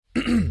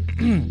You're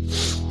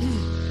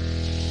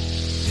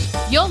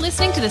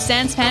listening to the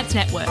Sans Pants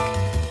Network.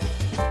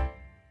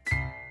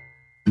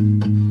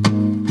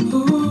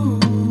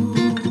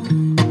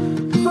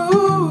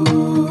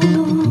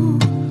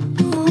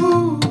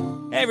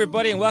 Hey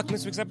everybody, and welcome to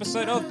this week's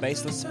episode of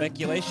Baseless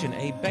Speculation,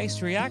 a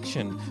based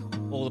reaction.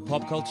 All the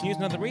pop culture news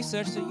and other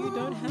research so you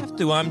don't have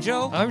to. I'm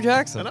Joel. I'm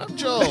Jackson. And I'm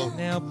Joel.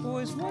 Now,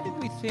 boys, what did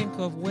we think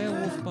of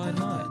Werewolf by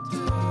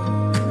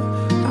Night?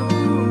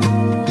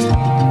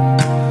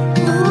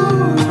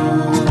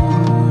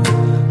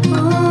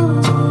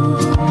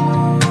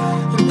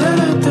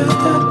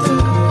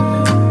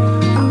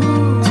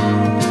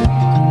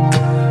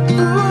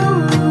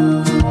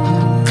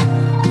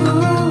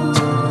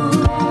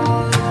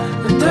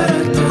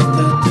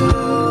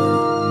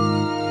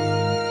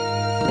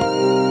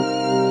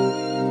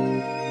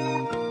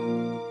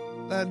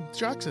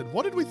 Jackson,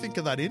 what did we think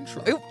of that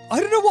intro? I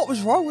don't know what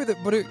was wrong with it,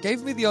 but it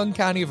gave me the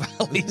uncanny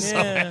valley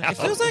somehow. It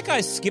feels like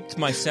I skipped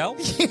myself.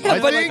 I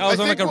I was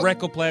on like a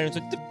record player and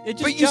it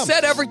just But you jumped.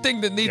 said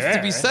everything that needs to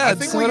be said. I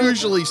think so we I don't-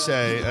 usually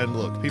say, and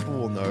look, people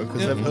will know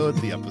because they've heard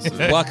the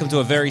episode. Welcome to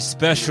a very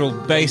special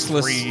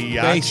baseless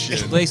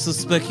Reaction. baseless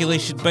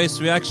speculation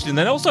based reaction. And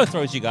that also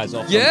throws you guys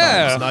off.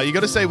 Yeah. No, you got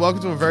to say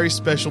welcome to a very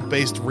special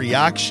based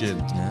reaction.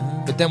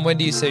 But then when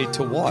do you say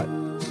to what?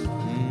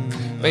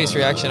 Base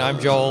reaction, I'm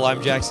Joel,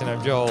 I'm Jackson,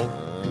 I'm Joel.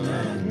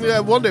 Yeah,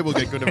 one day we'll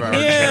get good at our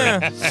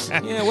Yeah.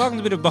 Yeah, welcome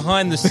to a bit of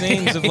behind the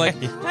scenes of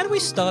like, how do we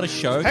start a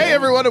show? Hey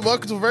everyone, and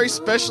welcome to a very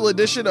special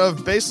edition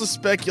of Baseless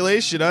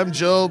Speculation. I'm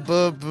Joel,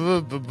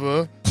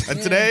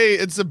 and today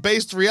it's a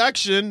based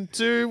reaction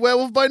to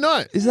Werewolf by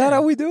Night. Is that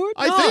how we do it?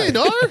 I think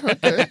no,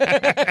 okay.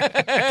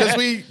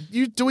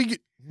 Because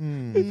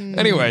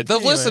Anyway, the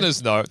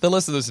listeners know. The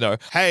listeners know.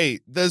 Hey,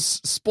 there's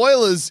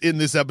spoilers in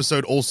this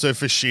episode also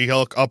for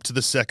She-Hulk up to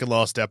the second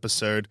last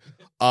episode.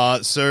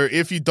 So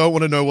if you don't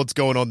want to know what's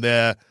going on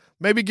there,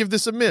 maybe give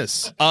this a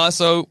miss.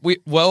 So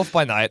Werewolf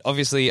by Night.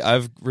 Obviously,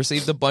 I've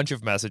received a bunch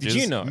of messages.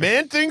 Did you know?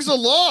 Man Thing's a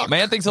lot.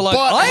 Man Thing's a lot.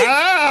 But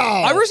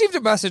how? I received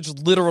a message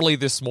literally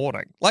this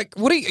morning. Like,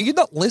 what are you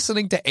not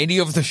listening to any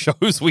of the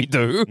shows we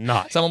do?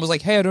 No. Someone was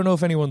like, hey, I don't know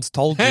if anyone's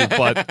told you,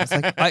 but it's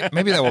like,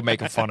 maybe they were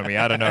making fun of me.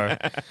 I don't know.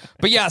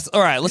 But yes,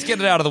 all right, let's get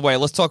it out of the way.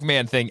 Let's talk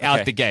Man Thing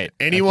out the gate.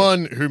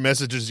 Anyone who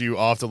messages you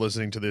after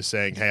listening to this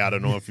saying, hey, I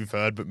don't know if you've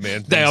heard, but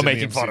Man Thing's They are in the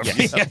making fun of me.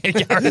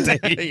 MCU.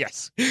 Guaranteed.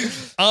 Yes.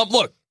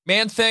 Look,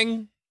 Man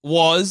Thing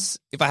was,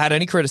 if I had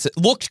any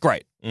criticism, looked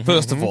great.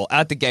 First of all,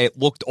 at the gate,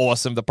 looked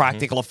awesome. The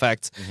practical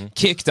effects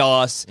kicked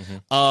ass.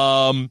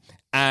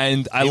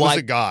 And I He was like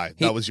a guy.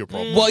 That was your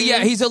problem. Well,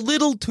 yeah, he's a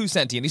little too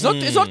sentient. He's not.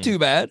 It's not too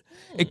bad.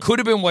 It could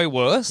have been way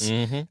worse.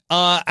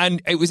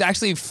 And it was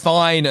actually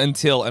fine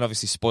until, and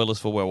obviously spoilers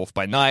for Werewolf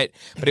by Night,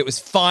 but it was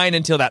fine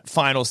until that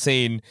final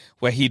scene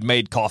where he'd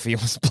made coffee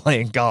and was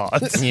playing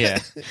cards. Yeah.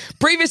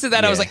 Previous to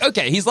that, I was like,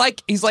 okay, he's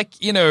like,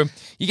 you know,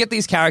 you get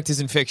these characters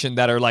in fiction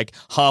that are like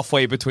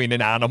halfway between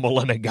an animal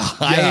and a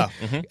guy.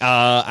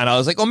 Yeah. And I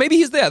was like, well, maybe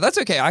he's there. That's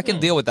okay. I can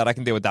deal with that. I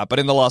can deal with that. But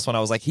in the last one, I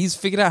was like, he's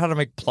figured out how to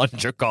make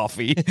plunger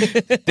coffee.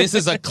 This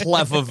is a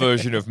clever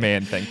version of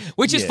Man Thing,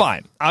 which is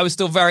fine. I was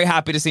still very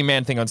happy to see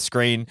Man Thing on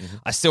screen.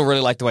 I still really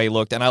liked the way he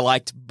looked, and I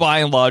liked, by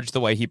and large, the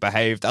way he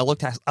behaved. I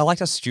liked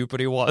how stupid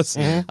he was.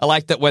 I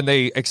liked that when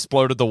they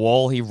exploded the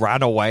wall, he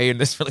ran away in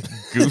this really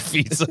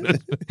goofy sort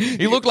of...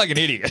 He looked like an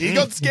idiot. He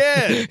got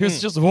scared. He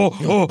was just,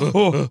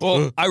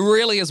 I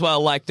really as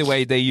well liked the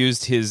way they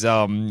used his,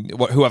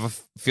 whoever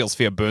feels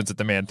fear burns at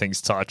the Man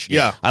Thing's touch.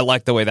 Yeah. I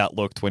liked the way that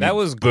looked when That he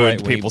was burned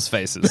great when he- people's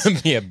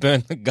faces. Yeah,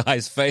 burn the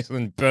guy's face and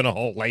then burn a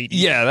whole lady.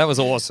 Yeah, that was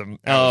awesome.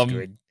 was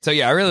good. So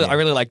yeah, I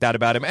really like that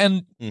about him,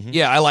 and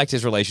yeah, I liked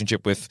his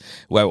relationship with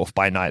Werewolf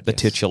by Night, the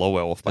titular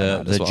Werewolf by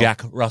Night as The well.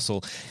 Jack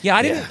Russell. Yeah,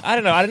 I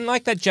don't know. I didn't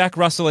like that Jack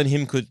Russell and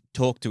him could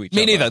talk to each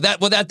Me other.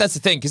 neither. That's the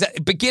thing. Because at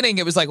the beginning,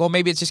 it was like, well,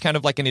 maybe it's just kind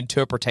of like an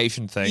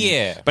interpretation thing.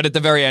 Yeah. But at the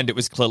very end, it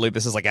was clearly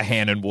this is like a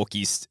Han and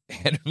Wookiee.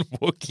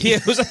 Yeah,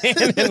 it was a Han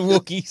and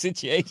Wookiee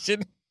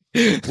situation.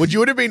 Would you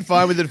would have been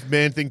fine with it if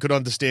Man Thing could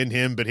understand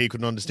him, but he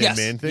couldn't understand Yes.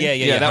 Man Thing?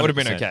 Yeah, that would have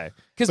been 100%. okay.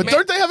 But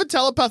don't they have a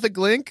telepathic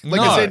link? Like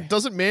No. I said,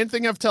 doesn't Man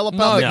Thing have No,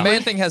 telepathic Man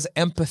link? Thing has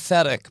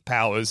empathetic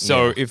powers.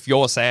 So if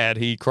you're sad,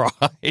 he cries.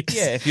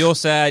 Yeah, if you're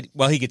sad,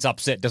 well, he gets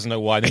upset, doesn't know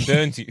why, then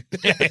burns you.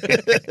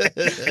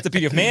 It's a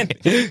beauty of Man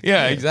Thing.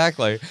 Yeah,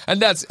 exactly.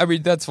 And that's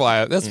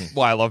why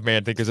I love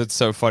Man Thing, because it's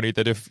so funny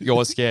that if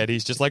you're scared,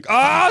 he's just like,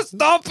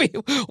 stop me.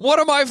 What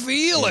am I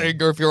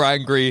feeling? Or if you're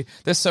angry,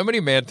 there's so many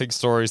Man Thing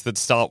stories that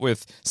start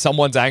with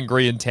someone's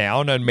angry in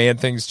town and Man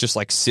Thing's just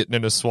like sitting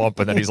in a swamp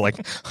and then he's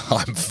like,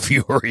 I'm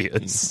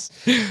furious.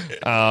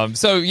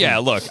 So yeah,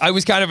 look, I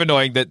was kind of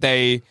annoying that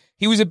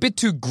he was a bit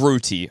too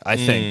Grooty, I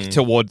think,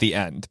 toward the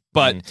end.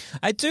 But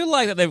I do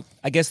like that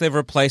they've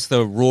replaced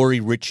the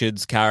Rory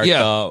Richards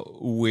character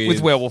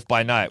with Werewolf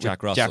by Night,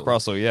 Jack with Russell. Jack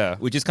Russell, yeah.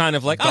 Which is kind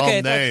of like, Dumb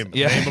okay, name.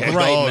 Yeah. Name of a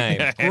great dog.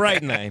 name.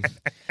 Great name.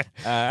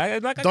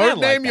 Don't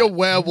name your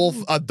werewolf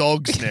a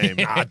dog's name.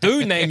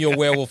 Do name your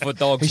werewolf a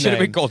dog's He should have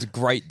name. been called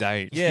Great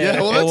Dane. Yeah,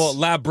 well, or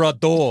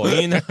Labrador,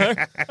 you know?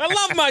 I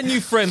love my new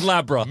friend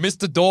Labra.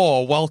 Mr.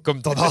 Door,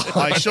 welcome to the...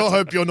 I sure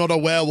hope you're not a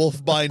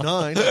werewolf by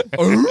 9.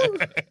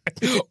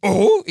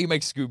 Oh, he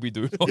makes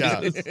Scooby-Doo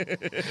noises.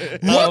 Yeah.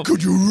 What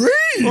could you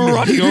read?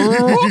 What are you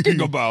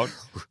talking about?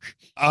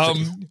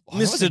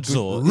 Mr.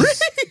 Door,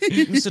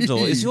 Mr.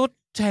 Door, is your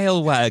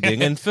tail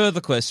wagging? And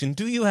further question,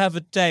 do you have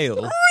a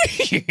tail?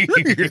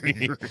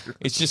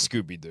 It's just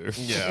Scooby-Doo.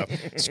 Yeah.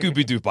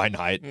 Scooby-Doo by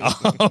night.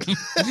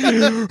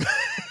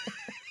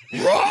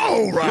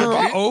 Oh,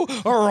 right.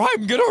 Or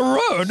I'm gonna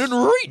run and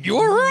read you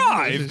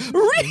arrive.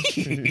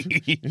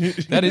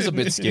 That is a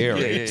bit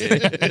scary.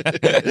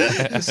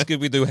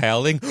 Scooby-Doo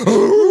howling.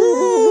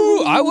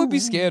 I would be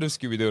scared of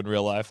Scooby-Doo in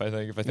real life, I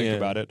think, if I think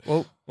about it.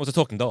 Well, It's a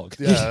talking dog.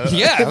 yeah.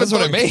 Yeah, that's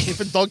what I mean. If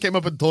a dog came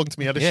up and talked to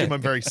me, I'd assume Yeah.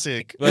 I'm very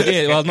sick.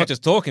 Well, not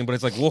just talking, but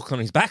it's like walking on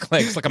his back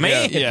legs like a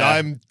man.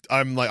 Yeah.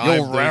 I'm like,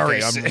 You're I'm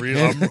very I'm sick.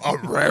 real.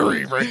 I'm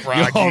very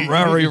raggy. Oh,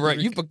 right.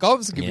 You've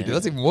become Scooby-Doo. Yeah.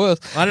 That's even worse.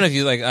 I don't know if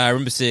you I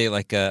remember seeing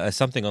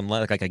something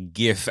online, like a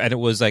GIF, and it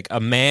was like a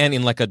man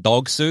in like a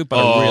dog suit, but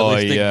a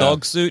realistic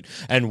dog suit,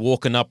 and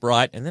walking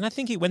upright. And then I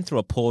think he went through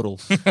a portal.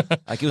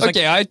 Like it was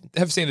Okay, I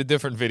have seen a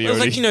different video. it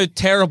was like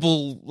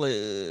terrible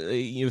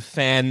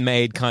fan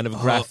made kind of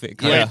graphic.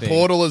 Kind Wait, of thing.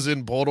 Portal is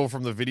in Portal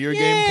from the video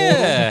game Portal?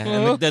 Yeah,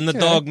 and then the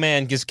dog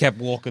man just kept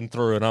walking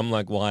through, and I'm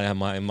like, why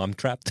am I'm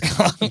trapped?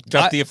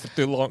 Trapped here for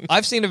too long.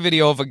 I've seen a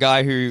video of a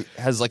guy who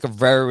has like a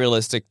very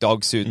realistic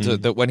dog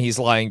suit that when he's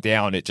lying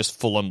down, it just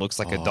full on looks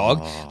like a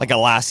dog, like a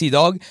lassie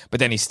dog, but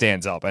then he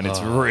stands up and it's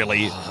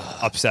really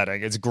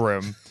upsetting. It's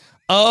grim.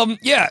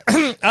 Yeah,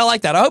 I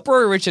like that. I hope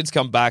Rory Richards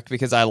come back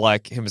because I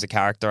like him as a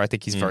character. I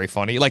think he's very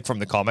funny, like from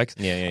the comics.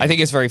 Yeah. I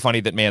think it's very funny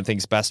that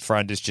Man-Thing's best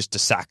friend is just a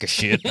sack of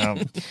shit.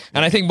 And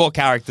I think more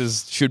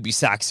characters should be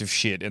sacks of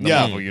shit in the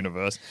Marvel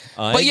universe.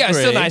 But yeah, it's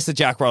still agree. nice that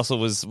Jack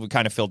Russell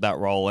kind of filled that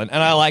role. And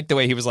I like the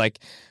way he was like,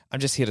 I'm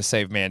just here to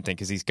save Man-Thing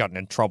because he's gotten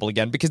in trouble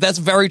again. Because that's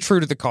very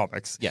true to the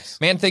comics. Yes.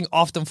 Man-Thing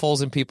often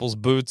falls in people's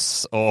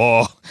boots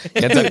or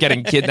ends up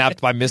getting kidnapped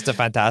by Mr.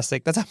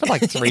 Fantastic. That's happened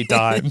like 3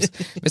 times.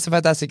 Mr.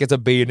 Fantastic gets a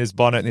bee in his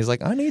bonnet and he's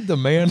like, I need the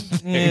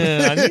Man-Thing.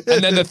 Yeah,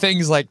 And then the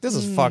Thing's like, this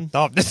is fucked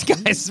up. This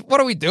guy's,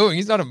 what are we doing?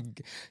 He's not a,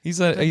 he's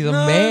a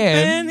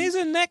man. He's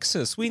a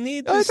Nexus. We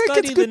need to I think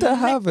study it's good the to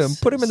have him.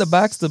 Put him in the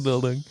Baxter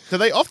building. Do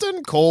they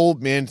often call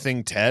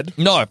Man-Thing Ted?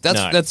 No,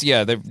 that's No.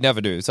 yeah, they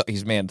never do. So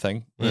he's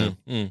Man-Thing.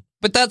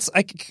 But that's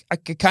I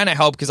could kind of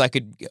help because I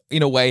could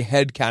in a way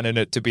headcanon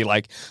it to be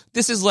like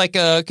this is like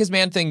because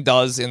Man-Thing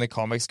does in the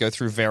comics go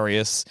through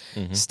various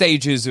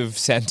stages of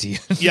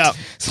sentience. Yeah.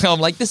 So I'm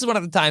like this is one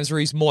of the times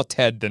where he's more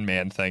Ted than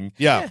Man-Thing.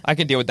 Yeah. I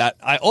can deal with that.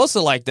 I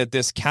also like that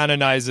this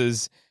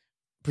canonizes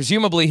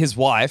presumably his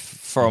wife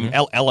from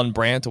Ellen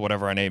Brandt or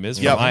whatever her name is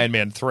from Yep. Iron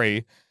Man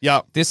 3.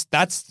 Yeah.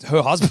 That's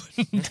her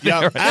husband.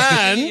 Yeah.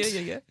 And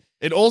Yeah.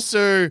 it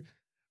also,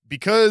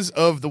 because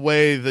of the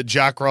way that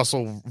Jack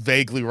Russell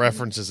vaguely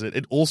references it,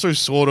 it also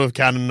sort of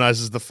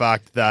canonizes the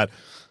fact that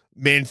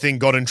Man-Thing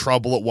got in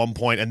trouble at one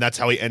point, and that's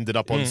how he ended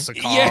up on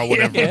Sakaar or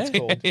whatever it's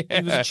called. He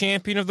was a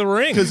champion of the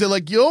ring. Because they're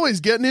like, you're always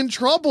getting in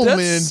trouble, That's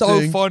Man-Thing.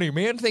 so funny.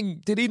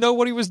 Man-Thing, did he know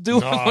what he was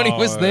doing when he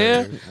was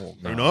there?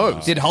 Who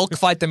knows? Did Hulk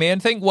fight the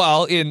Man-Thing?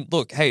 Well,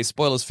 hey,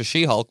 spoilers for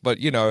She-Hulk, but,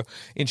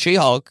 in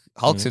She-Hulk,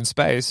 Hulk's in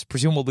space,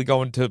 presumably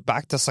going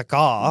back to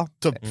Sakaar.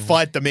 To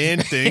fight the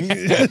Man-Thing.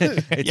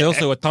 It's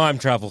also a time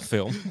travel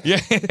film. Yeah.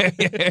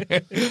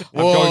 I'm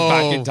going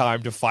back in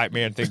time to fight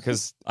Man-Thing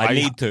because I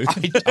need to.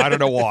 I don't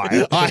know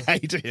why. I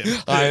hate him.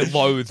 I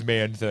loathe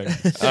Man-Thing.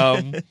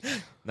 No, he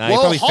Well,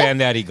 probably Hulk-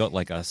 found out he got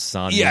like a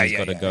son. Yeah, He's yeah,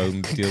 got to yeah. go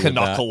and deal with that.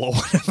 Knuckle or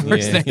whatever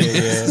his name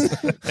is.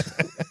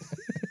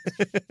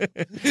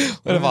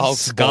 Whatever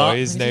Hulk's Scar-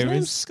 boy's name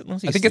is.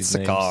 I think it's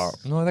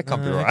Sakaar. No, that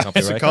can't be right.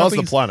 Sakar's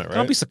the planet, right?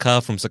 Can't be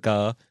Sakaar from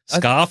Sakaar.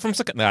 Scar from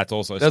Sakaar. No, that's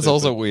also That's stupid.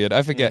 also weird.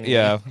 I forget.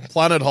 Yeah.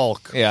 Planet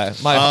Hulk. Yeah.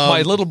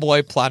 My little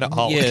boy, Planet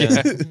Hulk.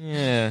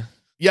 Yeah.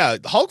 Yeah,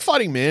 Hulk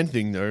fighting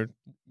Man-Thing, though,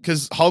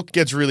 because Hulk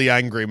gets really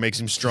angry, makes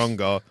him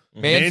stronger.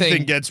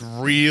 Man-Thing gets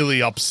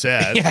really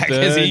upset. Yeah,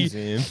 Burns because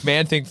him.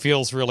 Man-Thing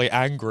feels really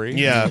angry.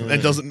 Yeah,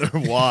 and doesn't know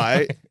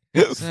why.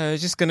 So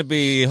it's just going to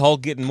be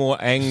Hulk getting more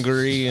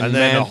angry and, And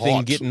then Man-Thing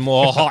hot. getting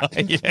more hot.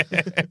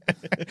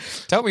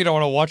 Tell me you don't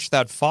want to watch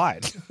that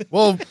fight.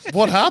 Well,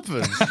 what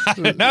happened?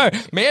 No,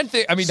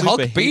 Man-Thing. I mean, Super Hulk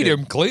beat heated.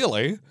 him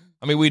clearly.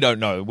 I mean, we don't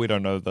know. We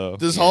don't know the.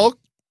 Does Hulk,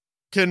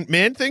 can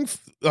Man-Thing,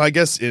 I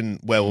guess in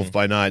Werewolf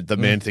by Night, the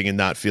Man-Thing in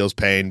that feels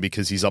pain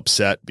because he's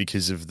upset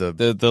because of the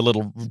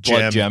little blood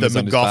Gem, gems the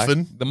on his back.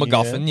 MacGuffin. The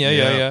MacGuffin. Yeah.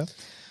 Yeah.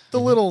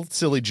 little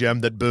silly gem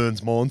that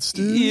burns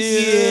monsters.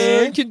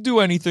 Yeah, it can do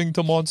anything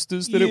to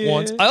monsters that it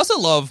wants. I also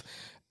love,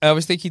 I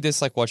was thinking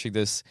this, like watching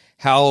this,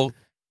 how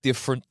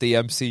different the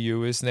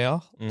MCU is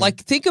now. Like,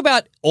 think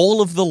about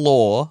all of the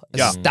lore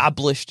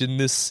established in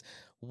this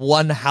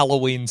one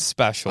Halloween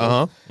special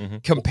Uh-huh.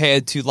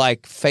 compared to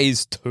like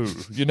phase 2.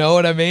 You know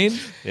what I mean?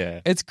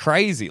 Yeah. It's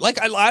crazy. Like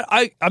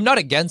I'm not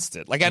against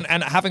it. Like and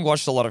having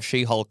watched a lot of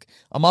She-Hulk,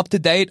 I'm up to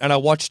date and I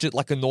watched it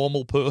like a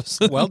normal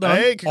person. Well done.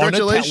 Hey, On a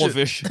congratulations.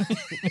 television.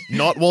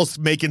 Not whilst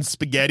making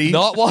spaghetti,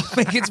 Not while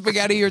making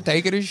spaghetti or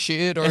taking a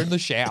shit or in the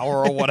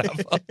shower or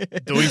whatever.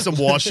 doing some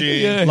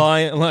washing.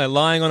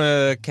 Lying on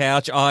a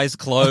couch, eyes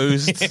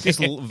closed, just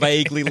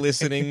vaguely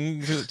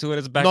listening to it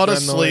as background Not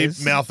asleep,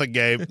 noise. mouth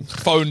agape.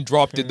 Phone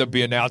dropped in the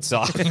bin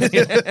outside.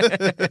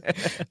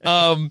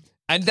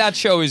 And that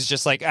show is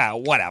just like,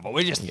 whatever.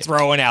 We're just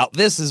throwing out.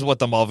 This is what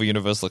the Marvel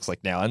Universe looks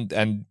like now.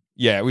 And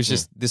yeah, it was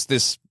just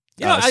this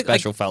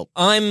special felt.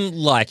 I'm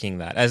liking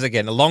that. As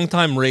again, a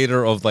longtime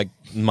reader of like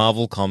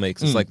Marvel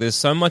comics, it's like there's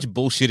so much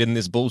bullshit in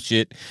this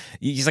bullshit.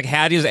 It's like,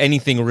 how does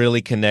anything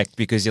really connect?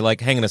 Because you're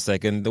like, hang on a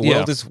second, the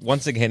world is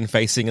once again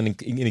facing an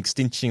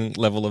extinction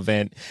level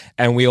event,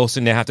 and we also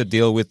now have to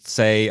deal with,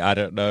 say, I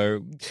don't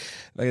know,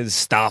 like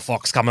Star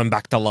Fox coming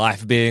back to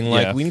life, being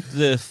like, we need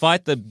to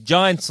fight the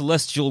giant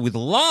celestial with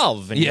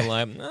love, and you're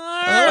like, all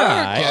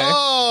right. Okay.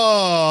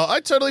 Oh,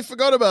 I totally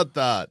forgot about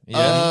that.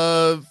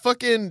 Yeah.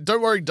 Fucking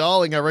Don't Worry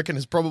Darling, I reckon,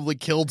 has probably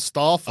killed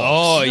Star Fox.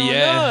 Oh, No,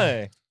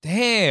 yeah. no.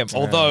 Damn.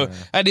 Although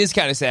it is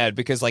kind of sad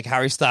because like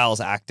Harry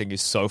Styles' acting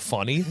is so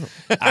funny,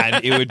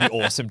 and it would be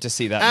awesome to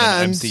see that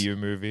in an And MCU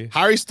movie.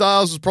 Harry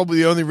Styles was probably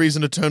the only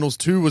reason Eternals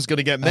 2 was going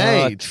to get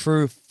made.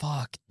 True.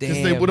 Fuck. Damn.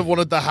 Because they would have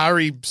wanted the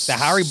Harry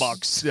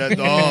bucks. Yeah,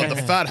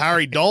 the fat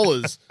Harry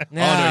dollars. Oh,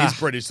 no, he's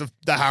British. The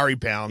Harry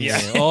pounds.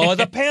 Yeah. Oh,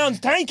 the pound's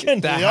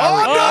taken. The Oh,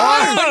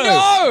 Harry-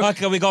 no! no!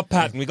 Okay, we got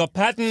Patton. We got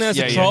Patton as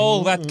Yeah, a yeah.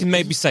 troll. That can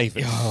maybe save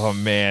it. Oh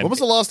man. When was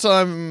the last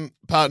time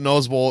Patton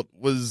Oswalt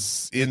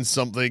was in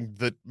something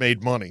that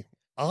made money?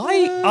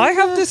 I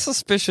have this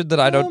suspicion that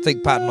I don't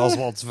think Patton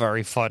Oswalt's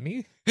very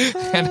funny.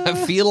 And I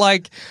feel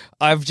like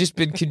I've just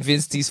been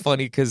convinced he's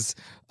funny because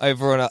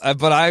everyone.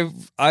 But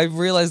I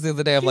realized the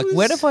other day, I'm like,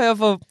 when have I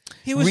ever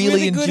He was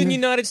really good in enjoyed-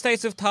 United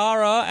States of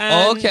Tara,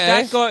 and Okay.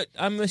 that got,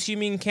 I'm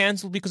assuming,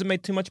 cancelled because it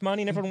made too much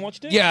money and everyone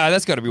watched it? Yeah,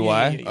 that's got to be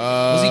why.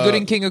 yeah, Was he good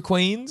in King of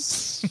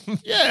Queens?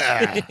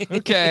 Yeah.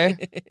 Okay,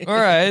 all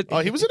right. Oh,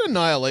 he was in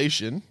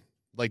Annihilation.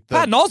 Like the.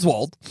 Patton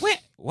Oswalt. Wait,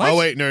 what? Oh,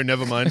 wait, no,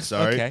 never mind.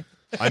 Sorry. Okay.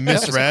 I That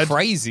was misread.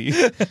 crazy.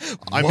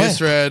 I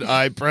misread.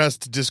 I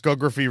pressed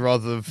discography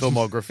rather than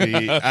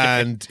filmography,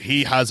 and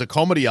he has a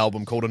comedy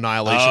album called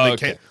Annihilation Oh,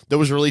 okay. that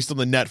was released on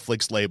the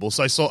Netflix label.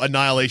 So I saw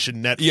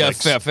Annihilation Netflix.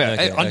 Yeah, fair.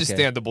 Okay,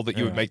 Understandable that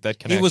you would make that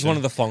connection. He was one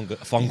of the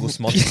fungus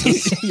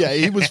monsters. Yeah,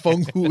 he was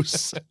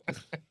Fungus.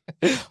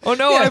 Oh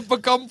no, I've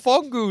become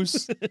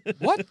fungus.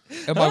 What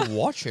am I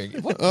watching?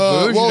 What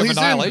version well, of he's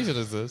in- Annihilation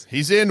is this?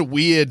 He's in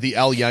Weird, the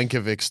Al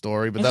Yankovic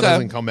story, but that Okay.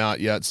 hasn't come out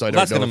yet, so I don't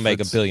That's know. going to if make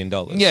 $1 it's-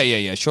 billion.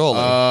 Yeah,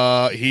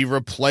 surely. He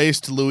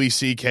replaced Louis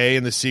C.K.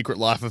 in The Secret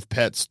Life of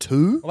Pets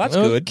 2. Well, that's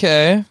good.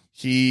 Okay.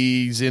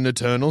 He's in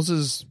Eternals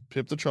as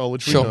Pip the Troll,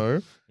 which Sure. we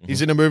know.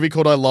 He's in a movie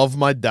called I Love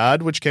My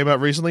Dad, which came out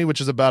recently,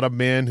 which is about a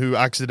man who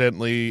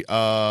accidentally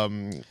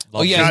Loves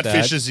yeah, his dad.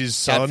 catfishes his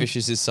son. Catfish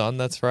is his son.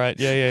 That's right.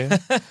 Yeah.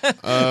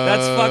 That's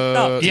fucked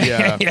up.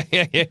 Yeah.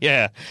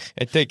 yeah.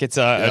 I think it's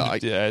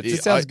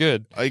it sounds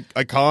good.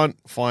 I can't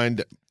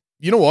find.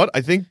 You know what?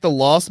 I think the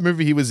last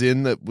movie he was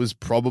in that was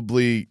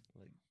probably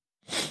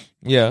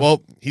Yeah.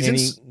 well, he's in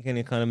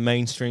Any kind of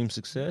mainstream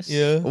success?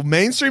 well,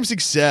 mainstream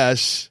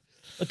success.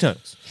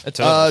 Eternals.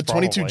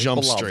 22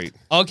 Jump Beloved. Street.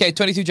 Okay,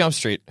 22 Jump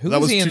Street. Who That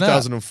was he in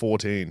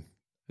 2014.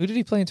 Who did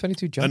he play in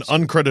 22 Jump An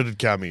Street? uncredited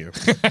cameo.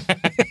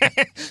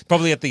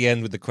 Probably at the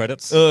end with the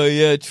credits. Oh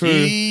yeah, true.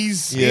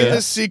 He's Yeah. in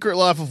The Secret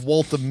Life of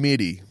Walter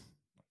Mitty.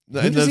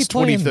 And does he that's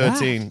play in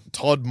 2013.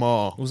 Todd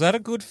Marr. Was that a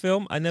good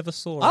film? I never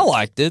saw it. I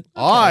liked it.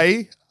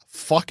 I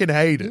fucking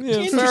hate it.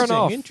 Yeah, fair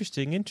enough.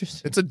 Interesting. It's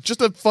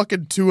just a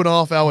fucking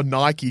 2.5 hour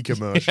Nike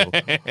commercial.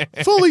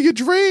 Follow your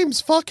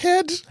dreams,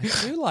 fuckhead.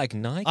 I do like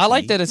Nike. I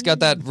like that it's got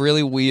that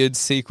really weird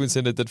sequence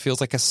in it that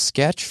feels like a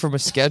sketch from a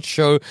sketch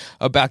show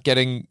about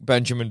getting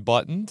Benjamin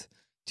buttoned.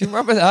 Do you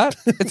remember that?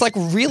 It's like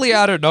really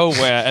out of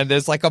nowhere, and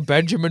there's like a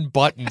Benjamin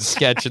Button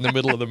sketch in the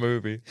middle of the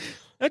movie.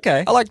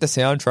 Okay. I like the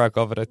soundtrack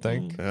of it, I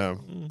think. Yeah.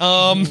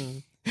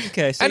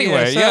 Okay. So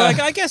Anyway, so yeah. like,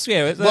 I guess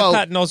it's Well-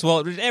 Patton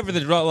Oswalt.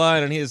 Everything right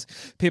line, and here's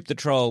Pip the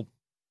Troll.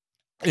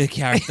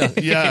 Character.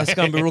 Yeah. It's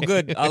gonna be real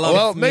good. I love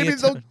Well, it. maybe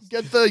they'll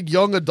get the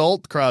young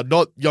adult crowd.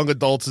 Not young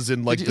adults as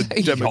in like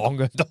the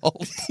Young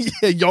adults.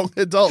 Yeah, young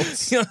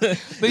adults.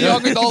 The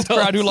young adult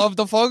crowd who love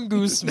the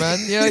fungus, man.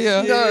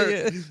 Yeah.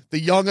 No, the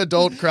young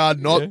adult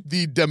crowd, not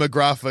the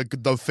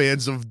demographic, the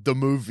fans of the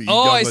movie.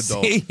 Oh, young I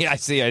adult. see.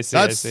 I see.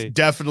 That's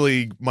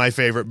definitely my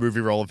favorite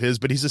movie role of his,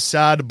 but he's a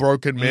sad,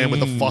 broken man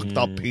with a fucked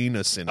up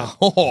penis in it.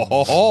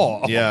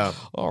 Oh. Yeah.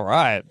 All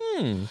right.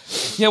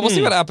 Yeah, we'll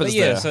see what happens But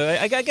yeah, there. so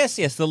I guess,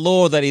 yes, the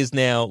lore that is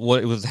now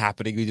what was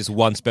happening is just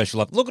one special.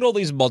 Like, look at all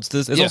these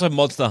monsters. There's Yeah. also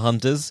monster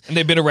hunters. And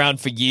they've been around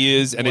for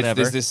years, and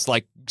Whatever. there's this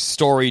like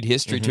storied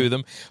history to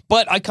them.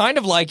 But I kind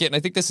of like it, and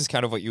I think this is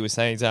kind of what you were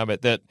saying,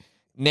 Zamet, that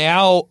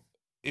now,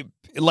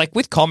 like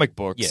with comic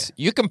books,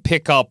 Yeah. you can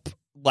pick up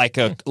like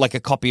a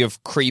copy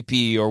of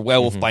Creepy or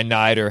Werewolf by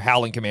Night or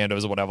Howling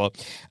Commandos or whatever,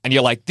 and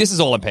you're like, this is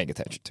all I'm paying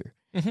attention to.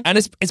 And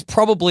it's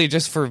probably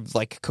just for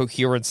like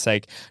coherence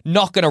sake,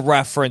 not going to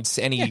reference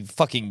any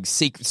fucking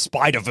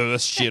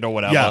Spider-Verse shit or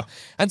whatever. Yeah.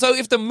 And so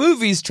if the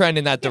movies trend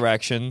in that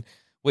direction,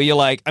 where you're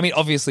like, I mean,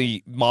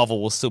 obviously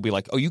Marvel will still be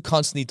like, oh, you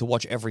constantly need to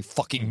watch every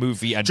fucking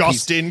movie and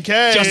Just in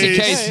case. Just in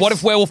case. What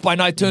if Werewolf by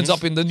Night turns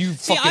up in the new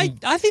See, fucking?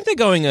 I think they're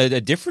going a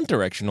different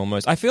direction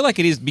almost. I feel like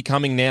it is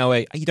becoming now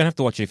you don't have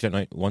to watch it if you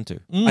don't want to.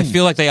 I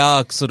feel like they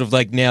are sort of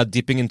like now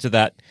dipping into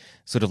that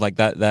sort of like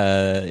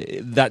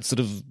that sort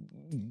of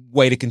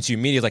way to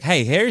consume media. It's like,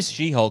 hey, here's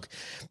She-Hulk.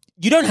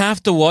 You don't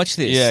have to watch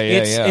this.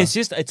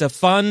 It's a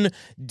fun,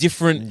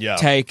 different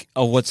take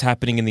of what's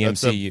happening in the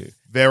MCU.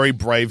 Very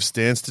brave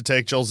stance to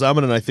take, Joel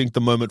Zaman, and I think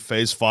the moment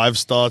Phase 5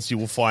 starts, you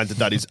will find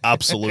that is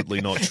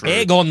absolutely not true.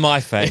 Egg on my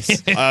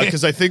face.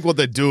 Because I think what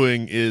they're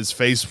doing is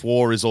Phase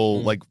 4 is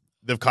all like,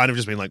 they've kind of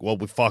just been like, well,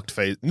 we fucked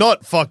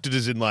not fucked it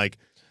as in like,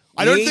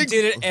 I don't think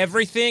did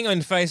everything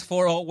on Phase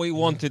 4 all we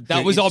wanted.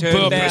 That was on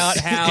turned purpose. out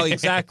how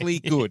exactly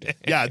good.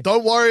 Yeah,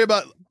 don't worry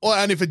about.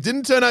 And if it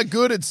didn't turn out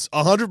good, it's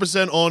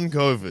 100% on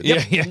COVID.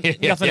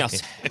 Yeah. Nothing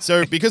else.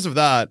 So because of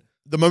that,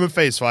 the moment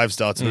Phase 5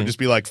 starts, it'll just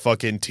be like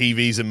fucking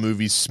TVs and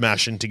movies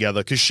smashing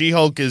together. Because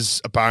She-Hulk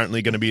is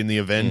apparently going to be in the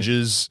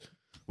Avengers,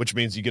 which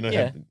means you're going to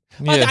have.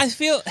 I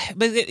feel,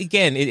 but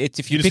again, it's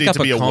if you just pick need up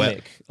to be a aware.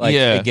 comic, like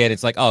again,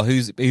 it's like, oh,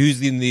 who's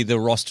in the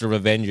roster of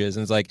Avengers,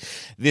 and it's like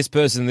this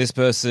person,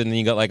 and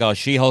you got like, oh,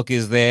 She-Hulk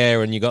is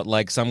there, and you got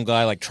like some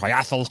guy like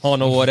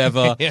Triathlon or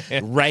whatever,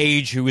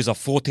 Rage, who is a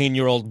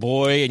 14-year-old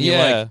boy, and you're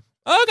like,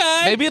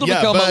 okay, maybe it'll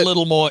become a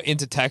little more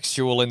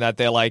intertextual in that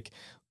they're like,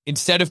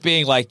 instead of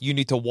being like, you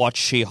need to watch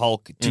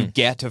She-Hulk to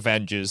get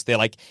Avengers, they're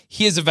like,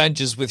 here's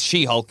Avengers with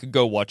She-Hulk,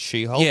 go watch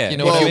She-Hulk. Yeah, you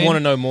know if what I you mean? want to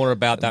know more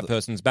about that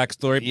person's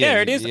backstory,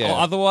 there it is. yeah. Or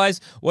otherwise,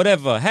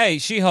 whatever. Hey,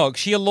 She-Hulk,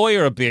 she a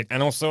lawyer a bit,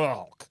 and also a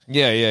Hulk.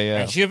 Yeah.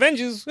 And she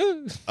Avengers.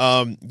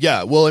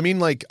 Yeah, well, I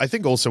mean, like, I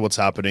think also what's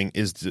happening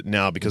is that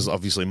now, because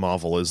obviously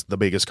Marvel is the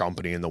biggest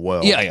company in the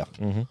world. Yeah.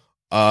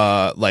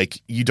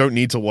 Like, you don't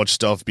need to watch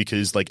stuff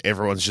because like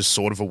everyone's just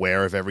sort of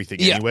aware of everything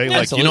Yeah, anyway. Like,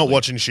 absolutely. you're not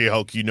watching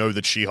She-Hulk, you know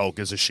that She-Hulk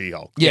is a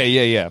She-Hulk.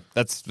 Yeah.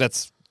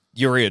 That's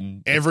you're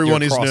in.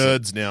 Everyone You're is across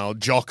it. nerds now.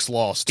 Jock's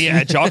lost.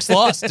 Yeah, Jock's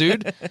lost,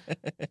 dude.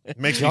 It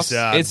makes me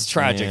sad. It's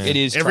tragic. Yeah. It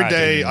is Every tragic.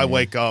 day I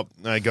wake up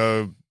and I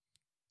go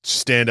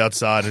stand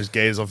outside and just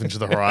gaze off into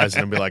the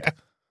horizon and be like,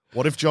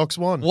 what if Jock's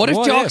won? What if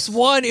What Jock's if?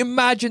 won?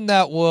 Imagine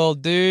that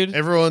world, dude.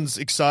 Everyone's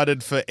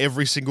excited for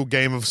every single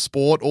game of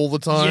sport all the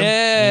time.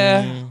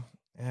 Yeah.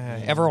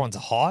 Everyone's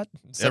hot.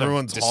 instead of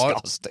Everyone's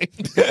hot. disgusting.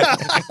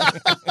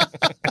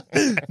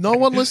 No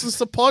one listens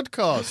to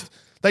podcasts.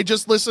 They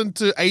just listen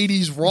to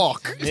 80s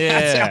rock.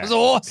 That sounds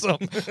awesome.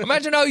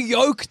 Imagine how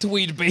yoked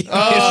we'd be.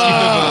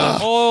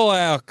 All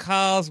our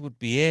cars would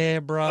be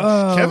air,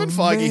 bro. Kevin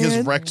Feige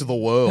has wrecked the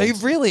world. He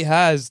really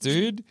has,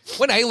 dude.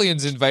 When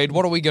aliens invade,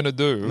 what are we going to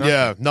do?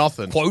 Yeah,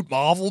 nothing. Quote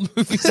Marvel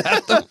movies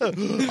at them?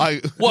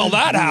 Well,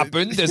 that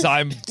happened as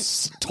I'm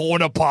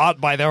torn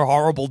apart by their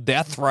horrible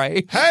death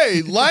ray.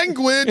 Hey,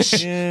 language.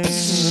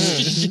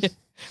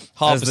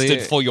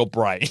 Harvested for your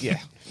brain. Yeah.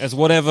 As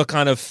whatever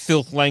kind of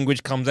filth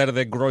language comes out of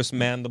their gross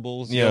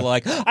mandibles, Yeah. you're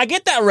like, I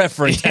get that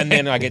reference, and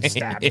then I get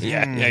stabbed.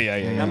 Yeah.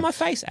 Where's my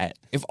face at?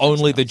 If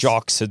only the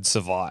jocks had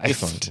survived.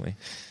 If only.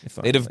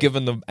 They'd have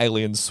given them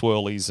alien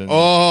swirlies and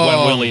Oh,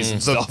 wet willies and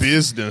the stuff.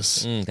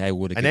 business. They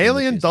would have. An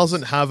alien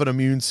doesn't have an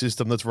immune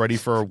system that's ready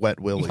for a wet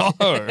willy.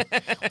 No.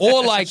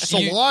 Or like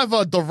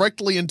Saliva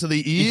directly into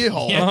the ear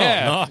hole.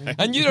 Yeah.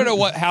 And you don't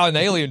know how an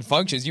alien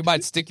functions. You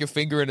might stick your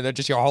finger in and then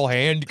just your whole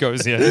hand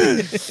goes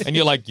in. And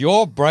you're like,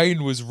 your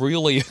brain was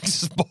really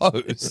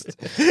exposed.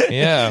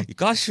 Yeah. You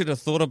guys should have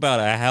thought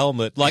about a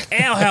helmet, like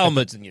our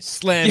helmets, and you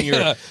slam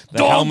Yeah. the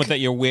Donk. helmet that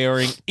you're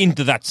wearing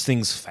into that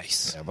thing's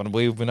face. Yeah, but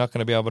we're not going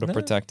to be able to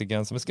protect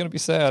against them. It's going to be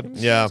sad.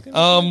 Yeah.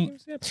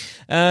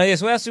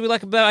 Yes, what else do we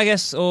like about, I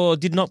guess, or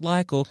did not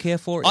like, or care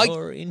for,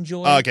 or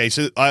enjoy? Okay,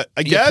 so I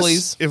guess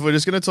please. if we're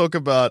just going to talk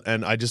about,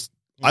 and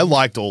I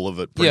liked all of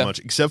it pretty Yeah. much,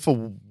 except for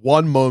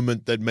one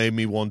moment that made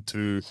me want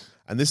to,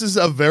 and this is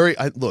a very,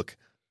 look,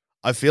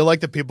 I feel like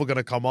the people are going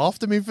to come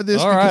after me for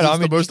this All because right,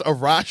 it's the most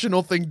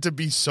irrational thing to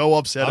be so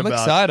upset I'm about.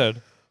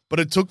 excited. But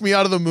it took me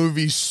out of the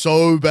movie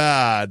so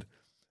bad.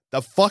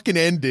 The fucking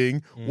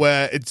ending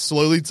where it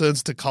slowly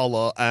turns to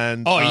color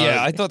and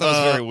I thought that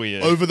was very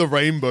weird. Over the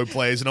Rainbow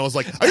plays, and I was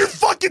like, "Are you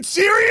fucking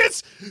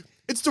serious?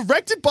 It's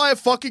directed by a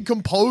fucking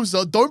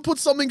composer. Don't put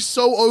something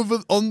so over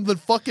on the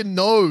fucking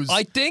nose."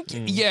 I think,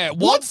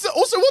 what's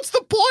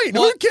the point?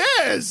 Who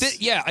cares?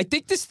 I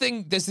think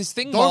there's this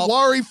thing. Don't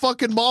worry,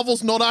 fucking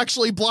Marvel's not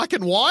actually black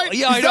and white.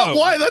 Yeah, Is I know. that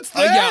why that's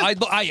there?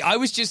 I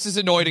was just as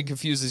annoyed and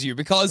confused as you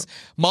because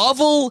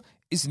Marvel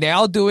is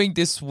now doing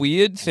this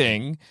weird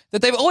thing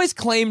that they've always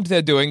claimed they're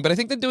doing, but I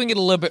think they're doing it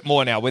a little bit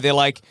more now, where they're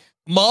like,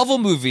 Marvel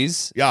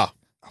movies, Yeah.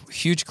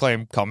 huge claim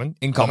in common.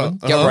 Get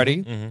Uh-huh.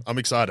 ready. I'm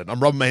excited. I'm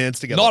rubbing my hands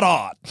together. Not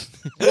art.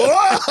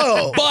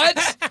 Whoa!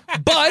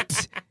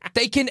 But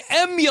they can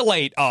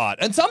emulate art,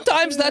 and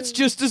sometimes that's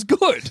just as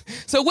good.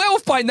 So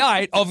Werewolf by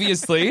Night,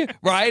 obviously,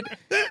 right?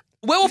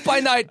 Werewolf by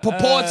Night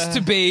purports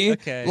to be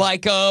okay.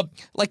 like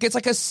it's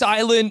like a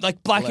silent,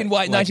 like black and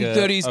white like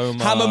 1930s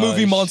a Hammer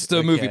movie homage,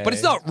 monster movie, but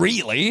it's okay. not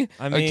really.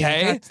 I mean,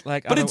 okay, that's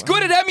like- I but it's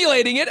don't- good at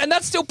emulating it, and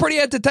that's still pretty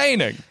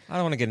entertaining. I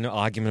don't want to get in an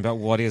argument about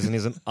what is and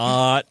isn't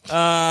art.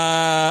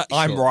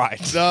 I'm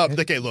right.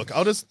 Okay, look,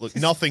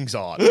 nothing's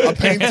art. A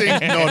painting,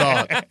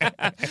 not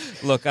art.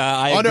 Look,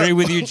 I I don't- agree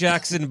with you,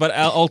 Jackson, but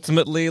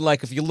ultimately,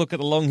 like, if you look at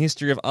the long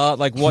history of art,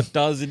 like, what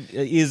does and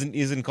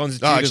isn't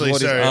constitute No, as actually,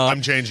 what is sorry, art.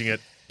 I'm changing it.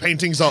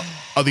 Paintings are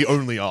the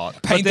only art.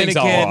 But then Paintings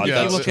are again, art. you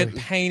yeah. look at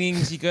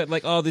paintings, you got,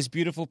 like, oh, this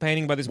beautiful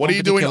painting by this What one are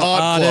you doing particular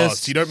art artist.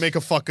 class? You don't make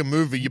a fucking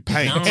movie, you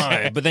paint.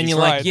 No, but then He's you're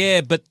right. like, yeah,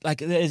 but like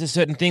there's a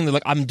certain thing that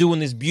like I'm doing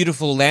this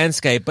beautiful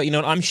landscape, but you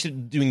know I'm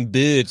doing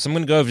birds. So I'm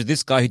going to go over to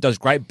this guy who does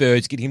great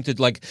birds, get him to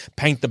like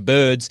paint the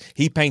birds.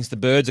 He paints the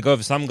birds. I go over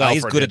to some guy.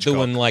 He's Alfred good Hitchcock. at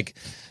doing like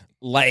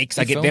lakes.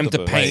 I get filmed them the to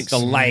birds. paint the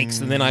lakes,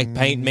 and then I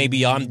paint.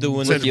 Maybe I'm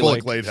doing Sandra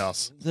like, Bullock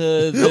Lighthouse.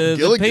 the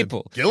Gilligan.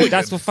 people. Gilligan.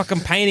 That's what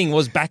fucking painting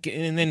was back.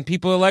 And then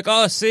people are like,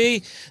 oh,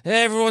 see,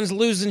 everyone's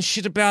losing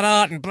shit about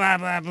art and blah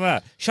blah blah.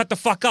 Shut the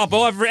fuck up,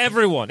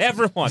 everyone.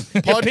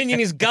 Your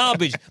opinion is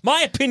garbage.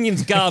 My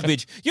opinion's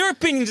garbage. Your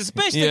opinion's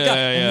especially Yeah, garbage.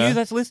 yeah. And you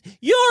that's listen.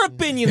 Your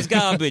opinion's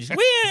garbage.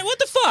 What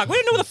the fuck? We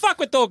don't know what the fuck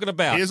we're talking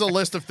about. Here's a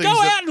list of things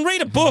Go that out and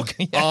read a book.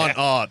 aren't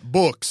art.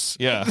 Books,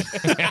 Yeah,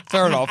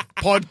 fair enough.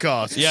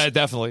 podcasts. Yeah,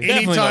 definitely.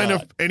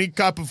 Any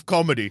type of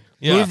comedy.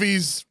 Yeah.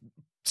 Movies,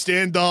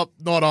 stand up,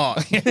 not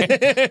art.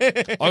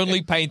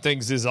 Only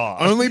paintings is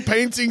art. Only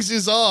paintings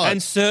is art.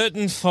 And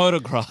certain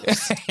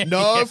photographs.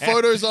 No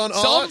photos on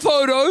Some art.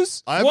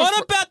 photos. I have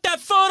What about that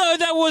photo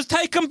that was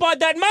taken by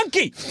that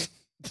monkey?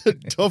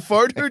 a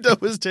photo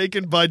that was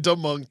taken by the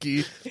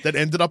monkey that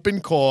ended up in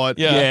court.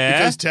 Yeah. Yeah.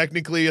 Because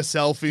technically a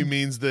selfie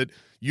means that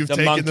you've The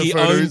taken the monkey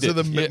photos owned of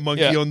the it. Yeah,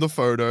 monkey yeah. on the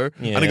photo.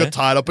 Yeah. And it got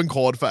tied up in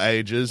court for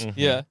ages.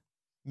 Yeah.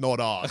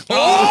 Not art.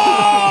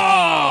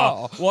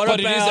 Oh! What but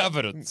it is about-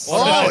 evidence.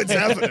 Oh, it's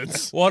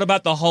evidence. What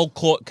about the whole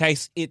court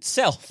case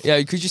itself?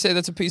 Yeah, could you say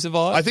that's a piece of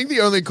art? I think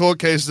the only court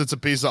case that's a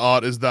piece of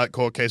art is that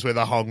court case where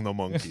they hung the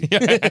monkey.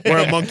 Where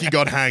a monkey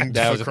got hanged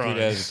That for was a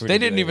crime. They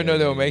didn't even know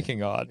they were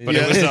making art, but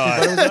Yeah. it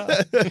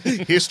was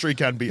art. History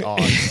can be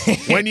art.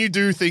 When you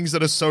do things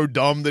that are so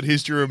dumb that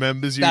history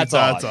remembers you, That's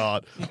that's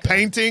art. art.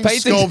 Painting,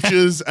 Painting-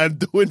 sculptures, and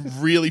doing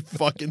really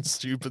fucking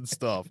stupid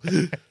stuff.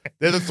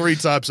 They're the three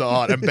types of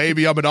art. And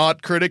baby, I'm an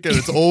art critic and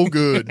it's all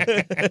good.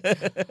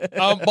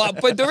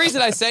 But the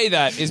reason I say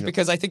that is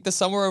because I think the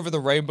Somewhere Over the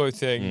Rainbow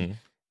thing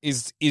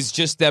is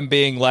just them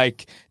being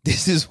like,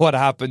 this is what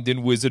happened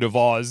in Wizard of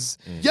Oz.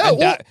 Yeah,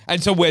 and,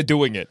 and so we're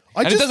doing it.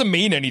 I And just- it doesn't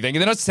mean anything.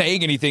 They're not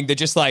saying anything. They're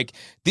just like,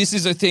 this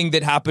is a thing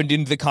that happened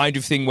in the kind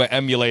of thing we're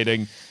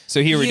emulating.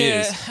 So here it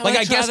Yeah, is. like,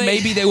 I guess are they-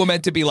 maybe they were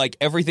meant to be like,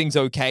 everything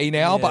okay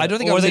now, but I don't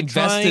think I Or was are they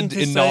trying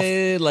invested to enough.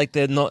 say, like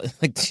they're not,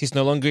 like she's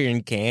no longer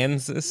in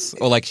Kansas,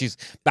 or like she's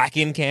back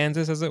in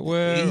Kansas, as it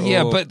were.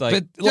 Yeah, or, but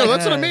like, Yeah, like,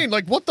 that's what I mean.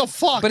 Like, what the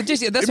fuck? But it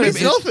just- that's it what means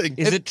it means. nothing.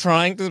 is it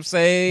trying to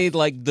say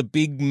like the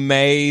big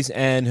maze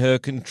and her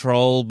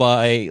control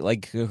by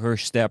like her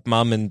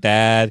stepmom and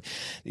dad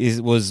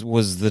was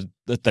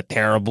the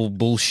terrible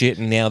bullshit,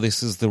 and now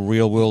this is the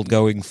real world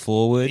going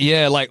forward?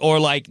 Yeah, or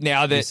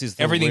now that This is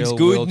the everything's real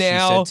good world, she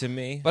now. said to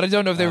me. But I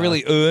don't know if they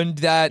really earned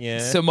that yeah.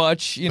 so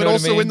much. You But know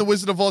also what I mean? in The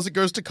Wizard of Oz, it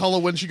goes to color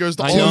when she goes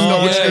to I Oz, know,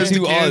 not when she yeah, goes to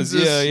to Oz,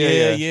 Kansas.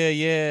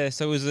 yeah.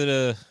 So is it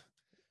a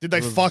Did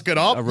they fuck it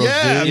up? a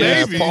Yeah, reveal?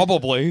 yeah, maybe.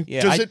 probably.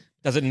 yeah? Does it-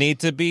 does it need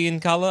to be in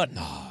color?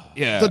 No.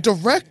 Yeah. The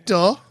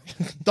director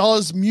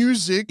does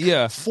music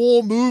Yeah.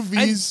 for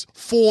movies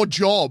for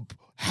job.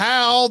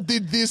 How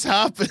did this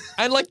happen?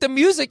 And the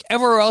music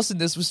everywhere else in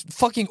this was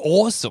fucking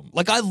awesome.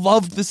 I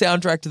loved the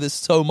soundtrack to this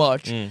so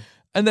much. And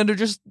then it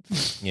just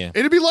Yeah.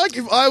 It'd be like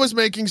if I was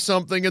making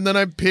something and then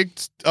I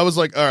was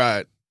like, all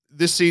right,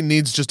 this scene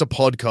needs just a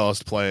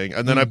podcast playing.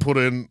 And then I put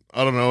in,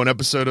 I don't know, an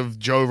episode of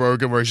Joe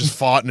Rogan where he's just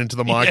farting into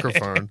the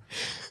microphone.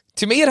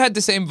 to me, it had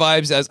the same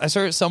vibes as I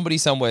saw somebody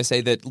somewhere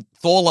say that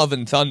Thor: Love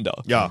and Thunder,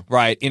 Yeah.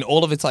 right, in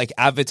all of its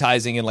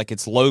advertising and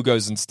its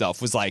logos and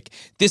stuff, was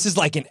this is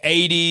an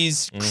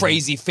 '80s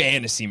crazy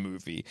fantasy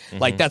movie.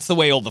 That's the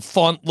way all the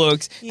font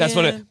looks. That's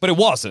what Yeah. but it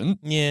wasn't.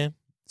 Yeah.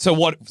 So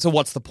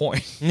what's the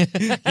point? You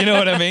know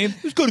what I mean?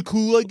 It's kind of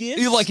cool, I guess.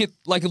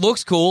 It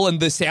looks cool, and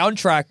the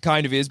soundtrack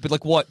kind of is,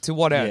 but what to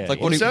what end? Yeah. What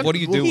Well, are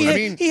you well, doing? I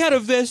mean- he had a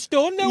vest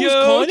on. That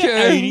Yeah, was kind of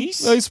okay.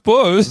 80s. I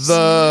suppose.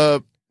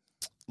 The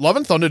Love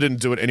and Thunder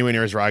didn't do it anywhere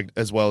near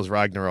as well as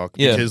Ragnarok.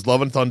 Yeah. Because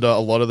Love and Thunder, a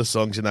lot of the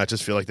songs in that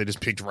just feel like they just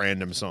picked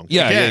random songs.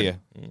 yeah, Again,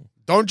 yeah.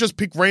 Don't just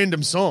pick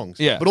random songs.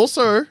 Yeah. But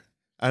also,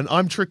 and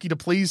I'm tricky to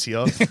please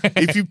here,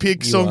 if you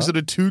pick songs that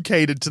are too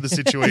catered to the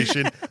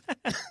situation,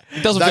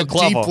 It doesn't feel that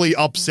clever. deeply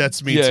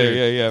upsets me yeah, too.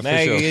 yeah, for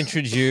May I sure.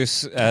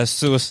 introduce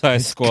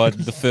Suicide Squad,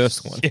 the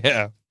first one.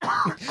 Yeah.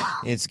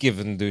 It's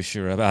given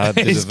Dusher a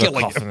bit He's of a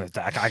killing cough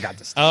attack. I got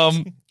this.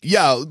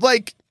 Yeah,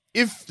 like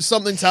if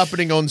something's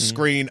happening on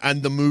screen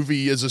and the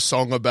movie is a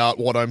song about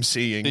what I'm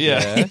seeing,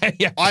 yeah.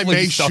 I may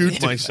please don't shoot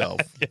do myself.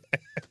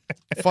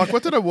 Fuck,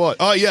 what did I watch?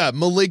 Oh, yeah,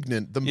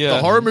 Malignant. The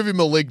horror movie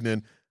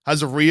Malignant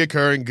has a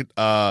reoccurring,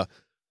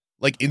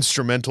 like,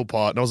 instrumental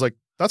part. And I was like,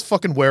 that's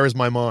fucking Where Is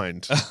My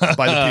Mind by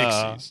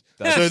the Pixies.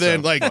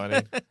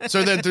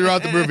 So then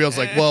throughout the movie, I was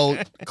like, well,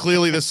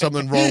 clearly there's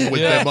something wrong with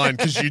their mind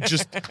because you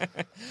just...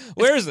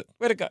 Where is it?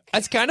 Where'd it go?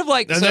 It's kind of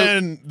like... And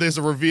then there's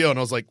a reveal, and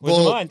I was like, Where's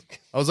well... your mind?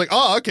 I was like,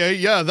 oh, okay,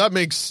 yeah, that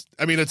makes...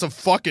 I mean, it's a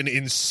fucking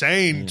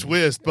insane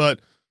twist, but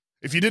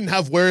if you didn't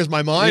have Where Is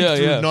My Mind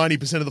through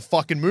 90% of the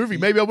fucking movie,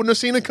 maybe I wouldn't have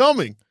seen it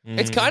coming.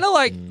 It's kind of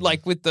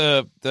like with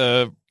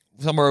the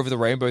Somewhere Over the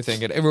Rainbow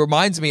thing. It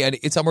reminds me, and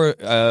it's somewhere.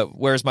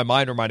 Where's My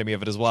Mind reminded me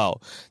of it as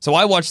well. So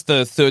I watched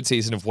the 3rd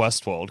season of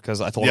Westworld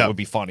because I thought it would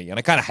be funny, and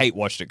I kind of hate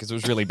watched it because it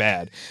was really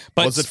bad.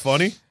 But Was it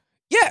funny?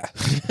 Yeah.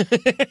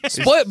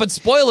 But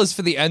spoilers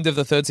for the end of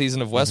the 3rd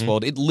season of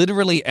Westworld. It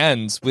literally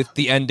ends with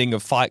the ending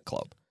of Fight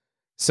Club.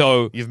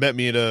 So You've met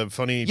me at a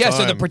funny time.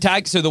 so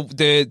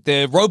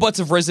the robots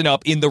have risen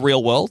up in the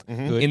real world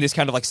in this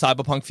kind of like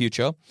cyberpunk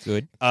future.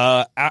 Good.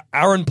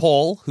 Aaron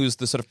Paul, who's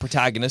the sort of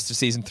protagonist of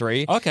season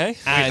 3. Okay. Wait,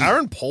 And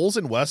Aaron Paul's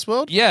in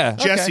Westworld? yeah,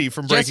 Jesse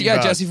from Breaking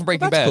Bad. Jesse from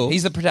Breaking That's Bad. cool.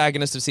 He's the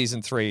protagonist of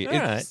season 3.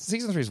 Alright.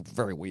 Season 3 is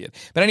very weird.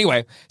 But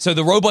anyway, so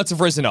the robots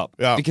have risen up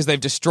because they've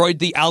destroyed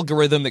the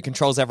algorithm that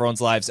controls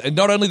everyone's lives. And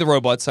not only the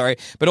robots,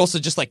 but also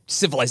just like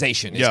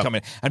civilization is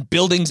coming. And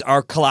buildings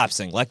are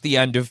collapsing, like the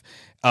end of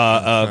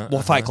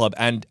Fight Club.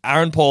 And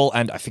Aaron Paul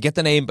and I forget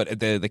the name, but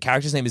the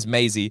character's name is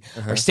Maisie,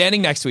 are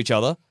standing next to each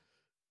other.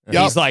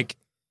 He's like,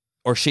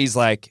 or she's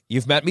like,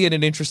 you've met me at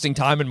an interesting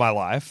time in my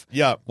life.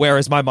 Yeah.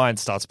 Whereas my mind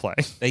starts playing.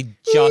 They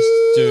just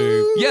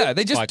do. Yeah,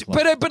 they just, Fight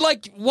Club. but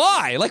like,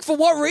 why? Like, for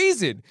what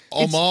reason?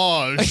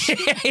 Homage.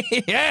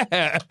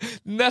 Yeah,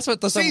 that's what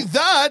the See,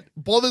 that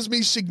bothers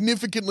me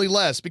significantly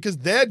less because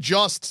they're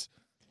just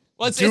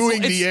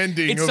doing the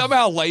ending. It's of,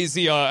 somehow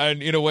lazier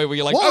and in a way where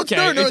you're like, Well, okay,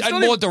 no, it's and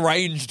not more even-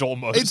 deranged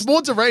almost. It's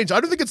more deranged. I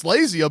don't think it's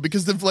lazier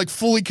because they've like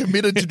fully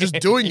committed to just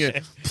doing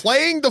it.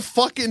 Playing the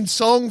fucking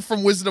song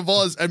from Wizard of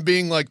Oz and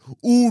being like,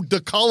 ooh, the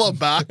color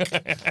back.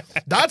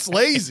 That's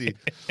lazy.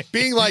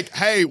 Being like,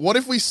 hey, what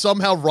if we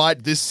somehow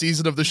write this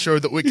season of the show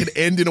that we can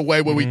end in a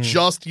way where we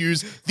just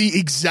use the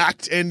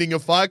exact ending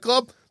of Fight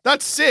Club?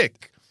 That's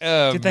sick.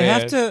 Did they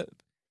have to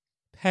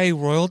pay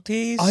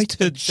royalties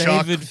to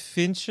Chuck- David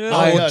Fincher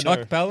Oh, or yeah, Chuck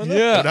no. Palahniuk?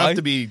 Yeah, It'd have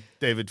to be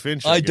David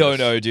Fincher. I don't guess.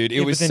 know, dude. It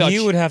Yeah, was but then such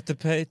you would have to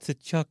pay to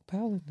Chuck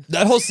Palahniuk.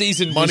 that whole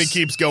season. Money was,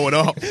 keeps going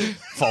up.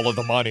 follow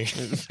the money.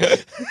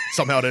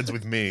 Somehow it ends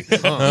with me.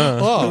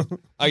 Oh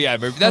yeah,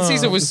 that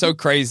season was so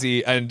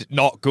crazy and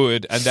not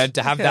good, and then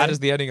to have that as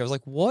the ending, I was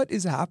like, what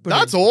is happening?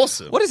 That's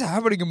awesome. What is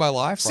happening in my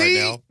life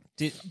See? right now?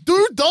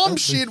 Do dumb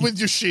shit with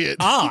your shit.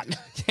 Art.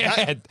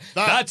 Yeah,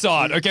 that's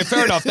odd. Okay,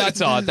 fair enough. That's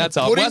odd. That's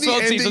odd. Putting the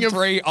Westworld ending season of-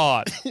 3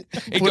 art.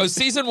 It goes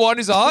season 1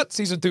 is art,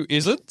 season 2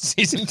 isn't,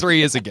 season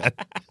 3 is again.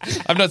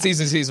 I've not seen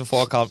season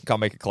 4. Can't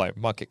make a claim.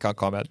 Market can't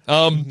comment.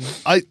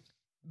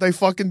 They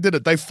fucking did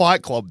it. They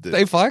Fight Clubbed it.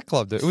 They Fight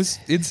Clubbed it. It was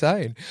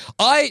insane.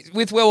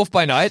 With Werewolf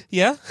by Night.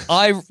 Yeah.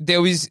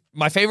 There was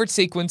my favorite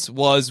sequence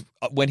was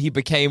when he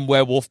became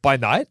Werewolf by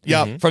Night.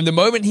 Yeah. From the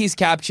moment he's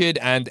captured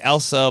and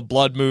Elsa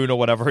Blood Moon or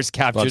whatever is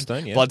captured,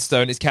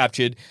 Bloodstone is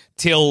captured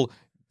till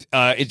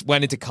it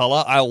went into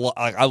color. I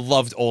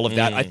loved all of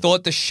that. I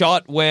thought the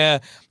shot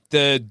where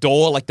the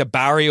door, like the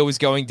barrier was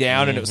going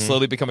down and it was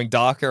slowly becoming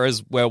darker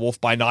as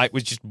Werewolf by Night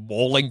was just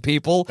mauling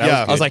people.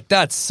 Yeah. I was like,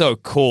 that's so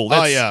cool.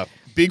 Oh, yeah.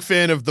 Big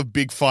fan of the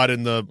big fight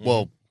in the,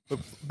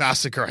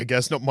 massacre, I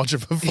guess. Not much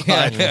of a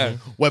fight. Yeah.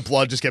 Where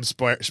blood just kept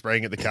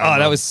spraying at the camera. Oh,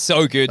 that was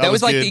so good. That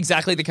was like good.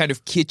 exactly the kind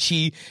of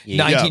kitschy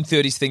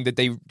 1930s thing that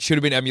they should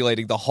have been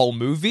emulating the whole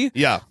movie.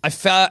 Yeah. I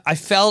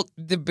felt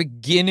the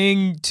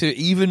beginning to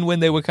even when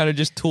they were kind of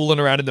just tooling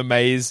around in the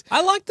maze.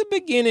 I like the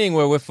beginning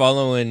where we're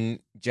following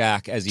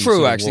Jack as he True,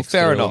 sort of actually, walks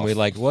fair through, enough. and we're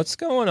like, what's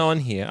going on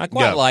here? I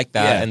quite like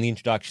that, Yeah. and the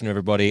introduction of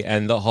everybody,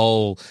 and the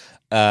whole,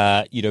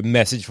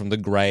 message from the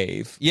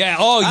grave. Yeah.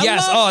 Oh, I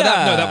yes. love Oh,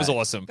 that. that was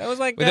awesome. That was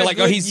like, Where they're that like,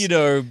 good, he's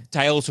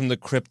Tales from the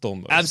Crypt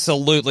almost.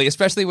 absolutely.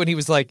 Especially when he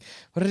was like,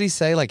 what did he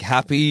say? Like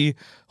happy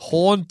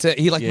haunt.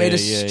 He like made a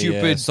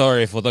stupid.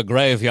 Sorry for the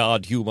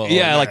graveyard humor.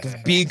 Yeah, like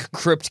a big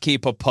crypt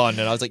keeper pun,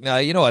 and I was like, "No,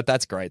 you know what?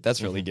 That's great.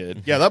 That's really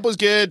good." Yeah, that was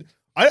good.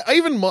 I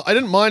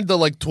didn't mind the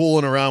like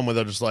tooling around where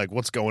they're just like,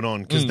 what's going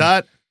on? Because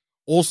that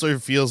also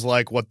feels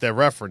like what they're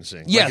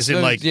referencing. Yes,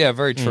 like,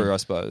 very true. I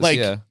suppose. like,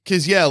 yeah.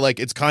 because like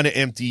it's kind of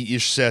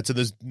empty-ish sets and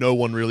there's no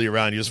one really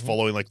around. You're just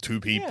following like two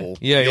people.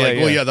 Yeah, You're yeah, like,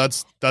 well, yeah.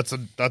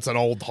 that's an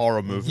old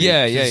horror movie.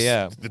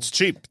 Yeah, 'Cause It's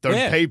cheap. Don't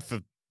pay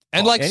for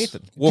And like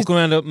anything. Walk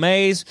around a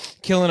maze,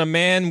 killing a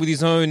man with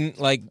his own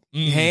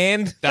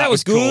hand. that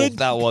was good. Cool.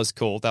 That was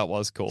cool. That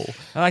was cool.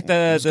 I like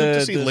the It's good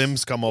to see the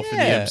limbs come off in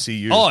the Yeah.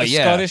 MCU. Oh, the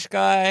yeah. Scottish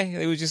guy.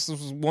 He was just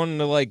wanting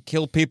to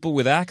kill people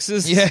with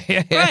axes. Yeah.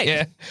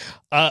 Right.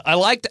 I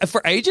liked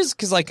for ages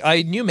because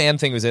I knew Man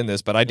Thing was in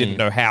this, but I didn't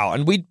know how.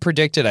 And we'd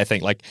predicted, I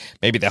think,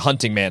 maybe the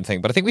hunting Man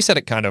Thing, but I think we said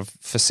it kind of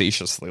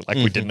facetiously,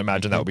 we didn't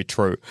imagine that would be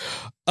true.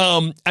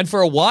 And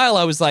for a while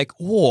I was like,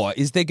 oh,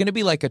 is there going to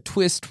be like a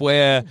twist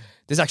where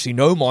there's actually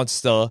no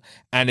monster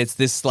and it's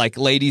this like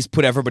ladies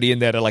put everybody in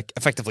there to like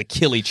effectively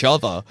kill each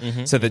other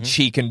so that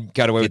she can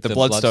get away with the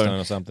Bloodstone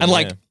or something. And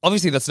like, yeah.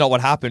 obviously that's not what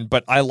happened,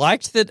 but I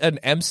liked that an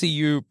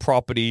MCU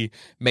property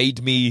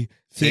made me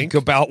think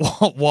about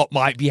what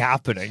might be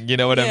happening. You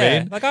know what I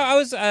mean? Like I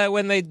was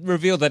when they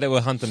revealed that it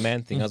was Hunter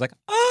Man thing, I was like,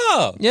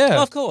 oh,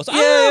 Yeah. of course. Yeah,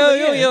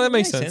 Oh, yeah, that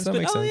makes sense. That But,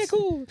 makes oh, yeah, sense.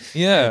 cool.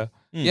 Yeah.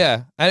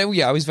 Yeah.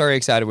 And I was very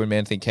excited when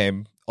Man Thing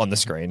came on the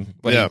screen.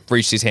 When he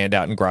reached his hand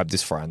out and grabbed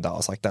his friend. I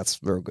was like, that's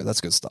very good.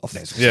 That's good stuff.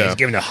 Yeah. He's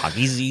giving a hug.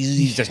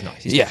 He's just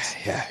nice. He's nice.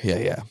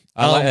 Yeah.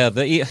 I like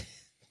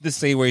the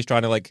scene where he's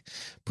trying to like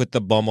put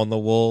the bomb on the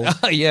wall.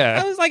 I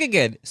Yeah. was like,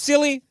 again,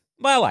 silly,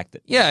 but I liked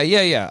it.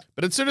 Yeah.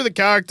 But it's sort of the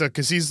character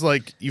because he's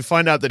like, you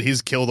find out that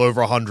he's killed over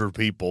 100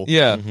 people.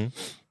 Yeah.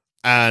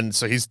 And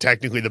so he's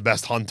technically the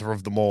best hunter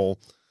of them all.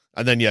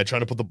 And then,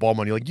 trying to put the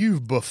bomb on, you're like, you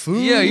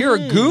buffoon. Yeah, you're a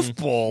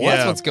goofball. Yeah.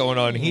 That's what's going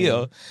on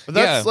here. But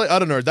that's like, I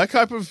don't know, that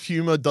type of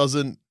humor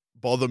doesn't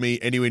bother me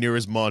anywhere near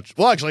as much.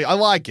 Well, actually, I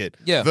like it.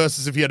 Yeah.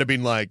 Versus if he had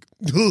been like,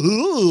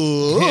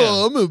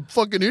 I'm a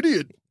fucking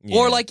idiot. Yeah.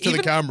 Or like To even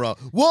the camera.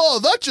 Whoa,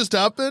 that just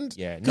happened.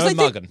 Yeah, 'cause no I think-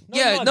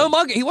 mugging. No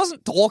mugging. He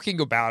wasn't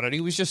talking about it. He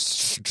was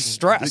just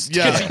stressed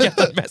Yeah. because he kept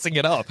on messing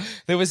it up.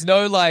 There was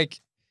no like.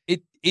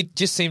 It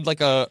just seemed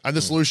like a. And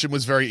the solution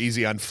was very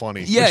easy and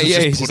funny. Yeah, which was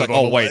he's just just put like, it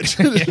on oh the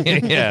wait,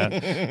 ledge.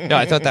 yeah. No,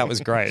 I thought that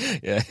was great.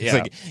 Yeah, it's Yeah.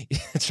 like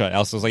that's right.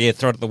 Elsa was like, "Yeah,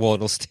 throw it at the wall;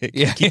 it'll stick."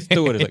 Yeah. Keeps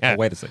doing it. It's like, Yeah. oh,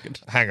 wait a second.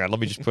 Hang on, let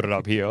me just put it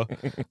up here.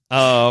 That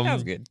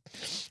was good.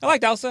 I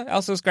liked Elsa.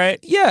 Elsa was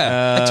great.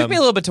 Yeah, it took me a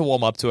little bit to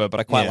warm up to her, but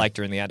I quite yeah. liked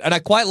her in the end, and I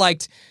quite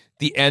liked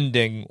the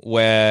ending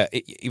where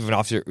even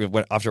after it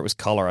was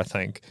color, I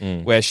think,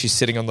 where she's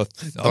sitting on the.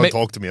 Don't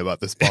talk to me about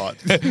this part.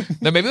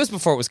 No, maybe it was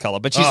before it was color,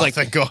 but she's Oh, like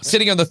thank God.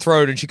 sitting on the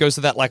throne, and she goes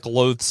to that like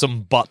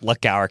loathsome butler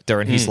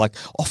character, and he's like,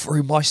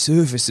 "Offering my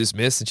services,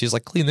 miss," and she's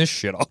like, "Clean this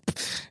shit up,"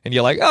 and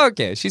you're like, oh,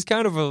 "Okay, she's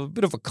kind of a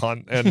bit of a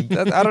cunt," and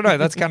I don't know,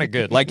 that's kind of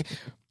good. Like,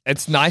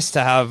 it's nice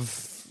to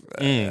have.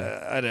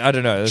 I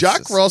don't know.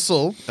 Jack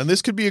Russell, and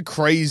this could be a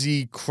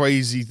crazy,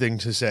 crazy thing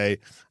to say,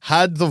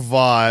 had the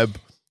vibe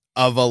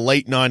of a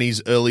late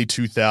 90s, early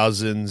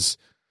 2000s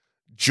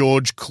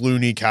George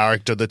Clooney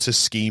character that's a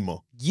schemer.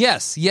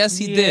 Yes, he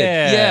did.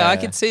 Yeah. Yeah, I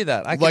can see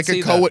that. I can Like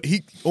see a Coen, that.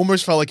 he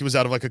almost felt like he was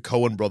out of like a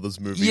Coen Brothers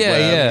movie. Yeah,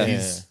 where yeah.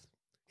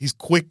 He's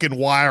quick and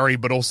wiry,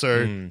 but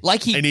also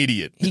Like an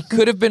idiot. he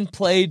could have been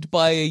played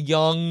by a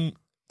young.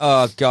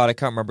 Oh God, I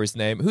can't remember his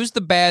name. Who's the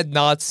bad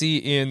Nazi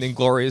in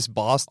Inglourious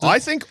Basterds? I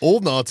think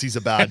all Nazis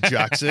are bad,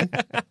 Jackson.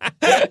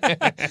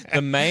 The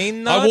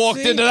main Nazi? I walked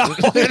into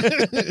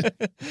that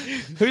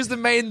one. Who's the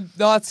main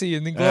Nazi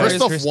in Inglourious?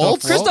 Christoph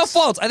Waltz? Christoph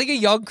Waltz. I think a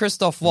young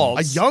Christoph A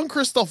Waltz. young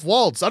Christoph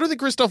Waltz. I don't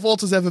think Christoph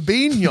Waltz has ever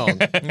been young.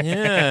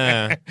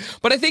 Yeah.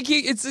 But I think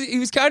he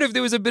was kind of,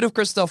 there was a bit of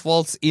Christoph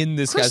Waltz in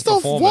this guy's Christoph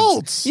performance.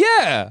 Waltz?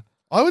 Yeah.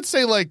 I would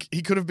say like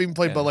he could have been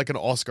played by like an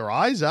Oscar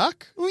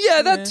Isaac. Well,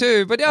 yeah, that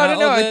too. But I don't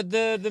know. Or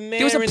the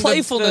There was a mayor in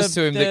playfulness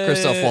to him that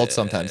Christoph Waltz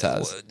sometimes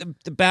has.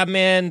 The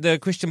Batman, the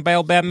Christian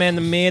Bale Batman,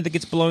 the mayor that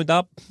gets blown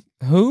up.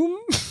 Whom?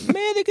 The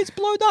mayor that gets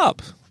blown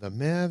up. The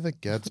man that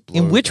gets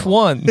blown In which up.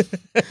 one?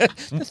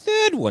 The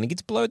third one, he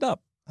gets blown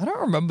up. I don't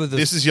remember the.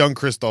 This is young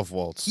Christoph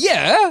Waltz.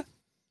 Yeah.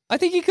 I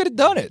think he could have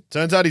done it.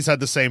 Turns out he's had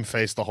the same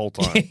face the whole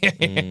time.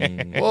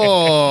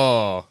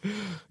 Whoa.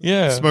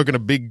 Yeah. Smoking a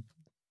big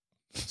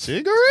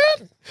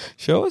cigarette?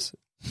 Show us.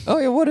 Oh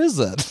yeah, what is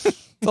that?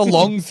 It's a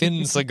long,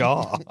 thin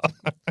cigar.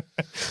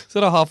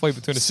 Sort of halfway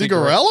between a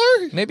cigarette.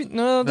 Cigarella? Maybe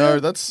no. No,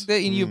 that's-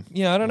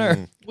 Yeah, I don't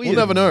know. We'll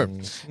never know.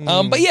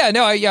 But yeah,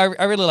 no,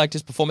 I really liked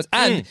his performance,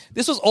 and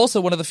this was also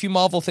one of the few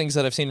Marvel things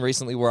that I've seen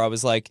recently where I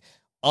was like,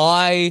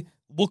 I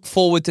look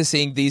forward to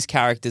seeing these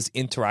characters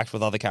interact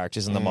with other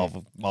characters in the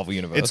Marvel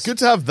universe. It's good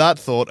to have that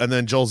thought, and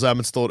then Joel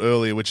Zammett's thought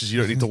earlier, which is you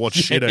don't need to watch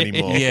shit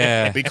anymore.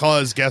 Yeah.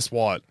 Because guess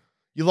what?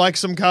 You like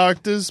some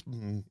characters?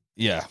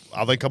 Yeah.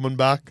 Are they coming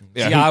back?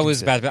 Yeah, Yeah, who I can was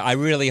say? bad, but I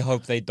really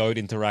hope they don't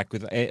interact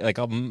with like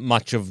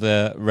much of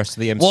the rest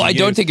of the MCU. Well, I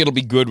don't think it'll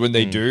be good when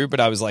they do,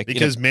 but I was like,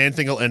 Because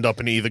Man-Thing will end up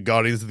in either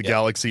Guardians of the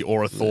Galaxy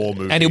or a Thor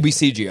movie. and it'll be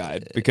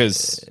CGI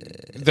because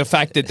the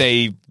fact that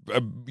they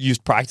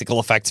used practical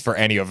effects for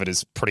any of it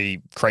is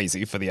pretty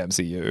crazy for the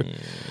MCU.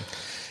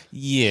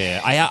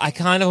 Yeah, I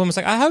kind of almost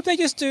like I hope they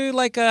just do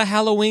like a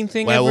Halloween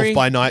thing Werewolf every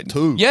by Night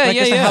too. Yeah, like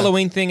yeah, just a yeah.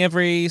 Halloween thing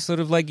every sort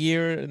of like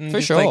year, and For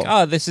just sure. like,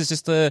 oh, this is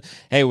just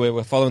hey,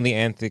 we're following the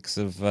antics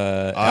of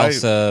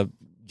Elsa,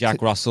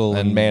 Jack Russell,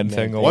 And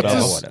Man-Thing or What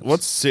whatever.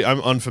 does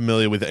I'm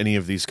unfamiliar with any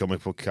of these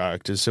comic book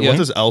characters. So Yeah. what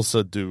does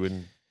Elsa do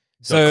in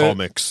the So-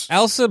 comics?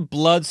 Elsa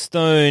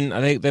Bloodstone.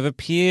 I think they've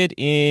appeared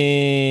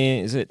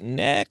in is it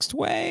Next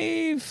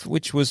Wave,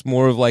 which was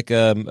more of like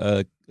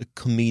a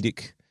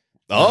comedic.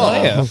 Oh,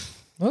 yeah.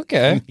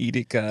 Okay.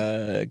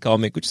 Comedic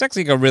comic, which is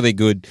actually a really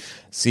good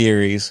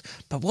series.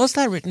 But was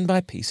that written by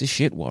piece of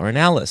shit Warren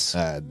Ellis?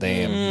 Damn.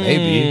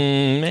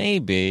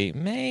 Maybe.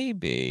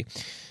 Maybe.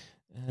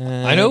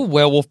 I know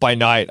Werewolf by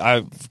Night.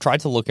 I've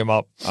tried to look him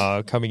up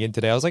coming in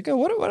today. I was like, oh,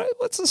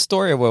 what's the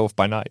story of Werewolf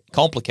by Night?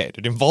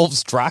 Complicated.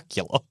 Involves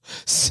Dracula.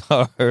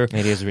 So It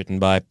is written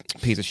by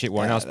piece of shit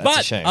Warren Ellis, that's a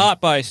but shame.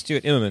 art by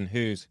Stuart Immerman,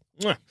 who's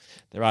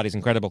their art is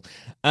incredible.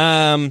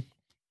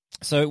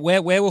 So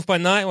Werewolf by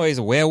Night, well, he's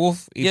a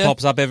werewolf. He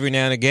pops up every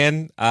now and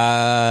again.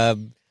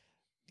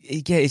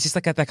 It's just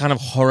like that kind of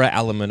horror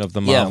element of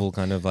the Marvel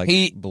kind of like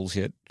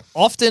bullshit.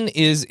 often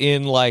is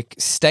in like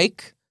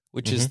Stake,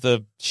 which is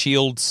the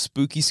Shield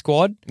spooky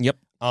squad. Yep.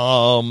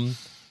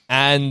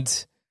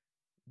 And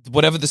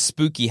whatever the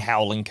spooky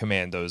Howling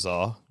Commandos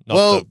are, not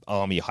the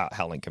army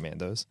Howling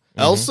Commandos.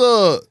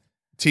 Elsa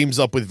teams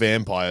up with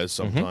vampires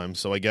sometimes,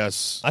 so I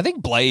guess. I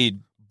think Blade.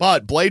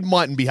 But Blade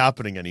mightn't be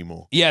happening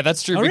anymore. Yeah,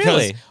 that's true. Oh,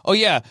 because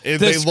really? The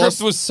they script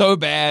lost- was so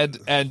bad,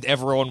 and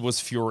everyone was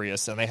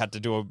furious, and they had to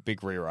do a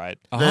big rewrite.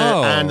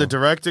 And the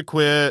director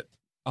quit.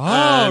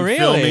 Oh, and really?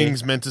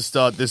 Filming's meant to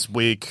start this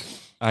week,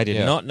 I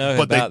did not know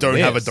but they about don't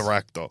have a this.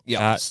 director. Yeah,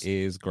 That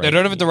is great. they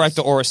don't have a news.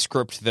 director or a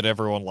script that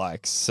everyone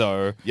likes.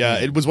 So Yeah,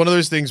 it was one of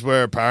those things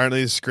where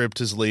apparently the script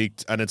is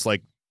leaked, and it's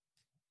like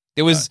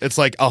it was. it's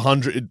like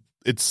 100.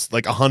 It's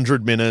like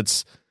 100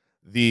 minutes.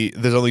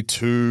 There's only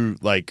 2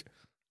 like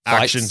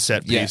action Fights?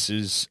 set Yeah.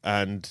 pieces,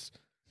 and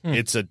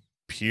it's a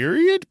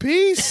period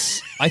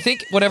piece. I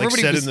think what Like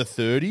everybody set was. in the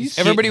 30s.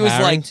 Everybody was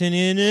like, Harrington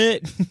in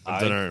it.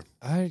 I don't know.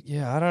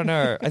 I don't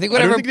know. I think I don't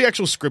whatever. think the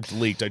actual script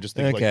leaked. I just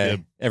think Okay.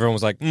 like Everyone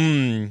was like,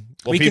 we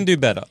Well, can do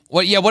better.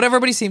 What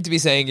everybody seemed to be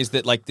saying is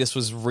that like this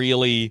was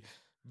really.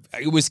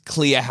 It was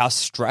clear how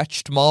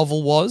stretched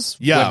Marvel was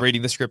Yeah. when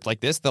reading the script like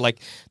this. They're like,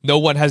 no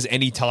one has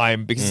any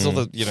time because it's all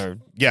the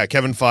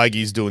Kevin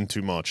Feige's doing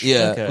too much.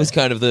 Yeah, Okay. was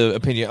kind of the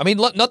opinion. I mean,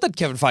 not that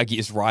Kevin Feige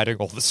is writing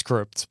all the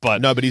scripts,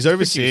 but No, but he's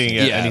overseeing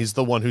it, Yeah. and he's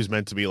the one who's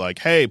meant to be like,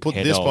 "Hey, put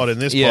Head this of. part in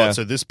this Yeah. part,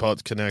 so this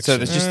part connects." so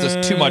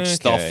there's too much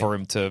stuff Okay. for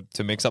him to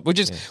mix up, which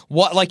is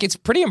what like it's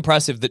pretty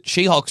impressive that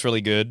She-Hulk's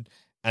really good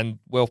and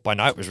Werewolf by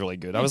Night was really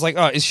good. I was like,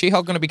 oh, is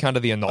She-Hulk going to be kind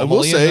of the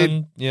anomaly? say- And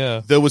then,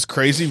 yeah. There was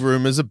crazy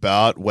rumors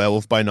about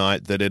Werewolf by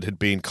Night that it had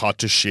been cut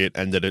to shit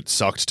and that it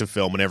sucked to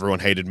film and everyone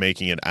hated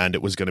making it and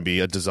it was going to be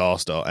a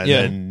disaster. And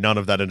Yeah. then none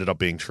of that ended up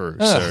being true.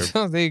 Oh,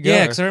 So there you go.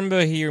 Yeah, because I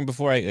remember hearing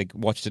before I like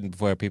watched it and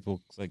before people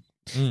like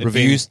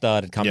reviews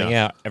started coming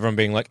out, everyone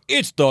being like,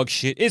 "It's dog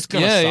shit. It's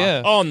gonna Yeah, suck.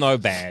 yeah. Oh no,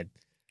 bad."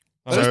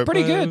 But it's So-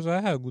 pretty good.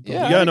 Yeah,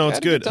 Yeah. yeah, I no, had it's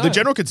a good. good The time.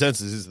 general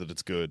consensus is that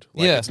it's good.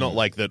 Like, Yeah. it's not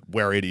like that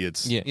we're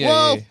idiots. Yeah, yeah,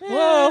 Well, yeah,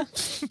 Well,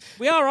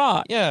 we are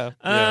right. yeah.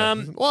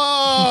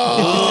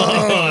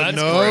 Whoa! That's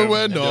no, grim.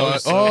 we're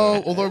not.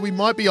 Oh, although we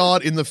might be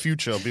art in the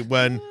future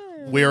when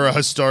we're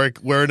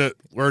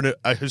in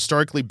a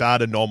historically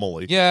bad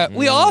anomaly. Yeah,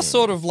 we are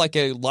sort of like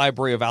a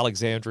Library of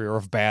Alexandria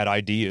of bad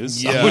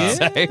ideas, I Yeah. would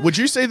say. Would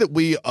you say that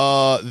we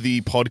are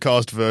the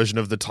podcast version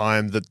of the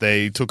time that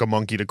they took a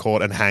monkey to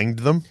court and hanged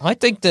them? I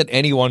think that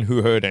anyone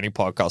who heard any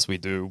podcast we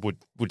do would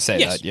say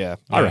Yes. that, yeah.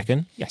 I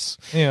reckon. Yes.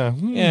 Yeah.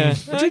 Yeah.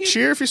 Would you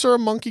cheer if you saw a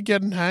monkey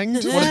getting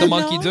hanged? What did the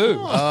monkey do?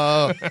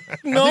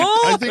 No.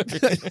 I think No,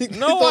 they I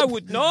thought-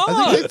 would not.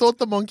 I think they thought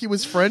the monkey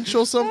was French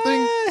or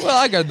something. Well,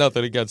 I got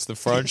nothing against the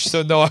French,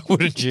 so no, I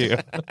wouldn't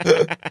cheer.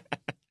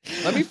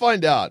 Let me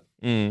find out.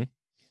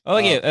 Oh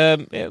yeah.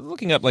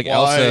 Looking up like Why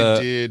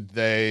Elsa did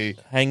they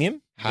hang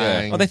him.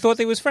 hang? Oh, they thought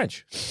he was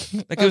French.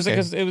 Like it was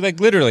like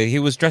literally he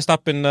was dressed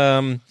up in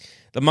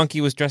the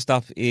monkey was dressed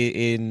up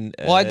in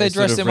Why'd they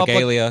sort dress of him up like-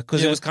 regalia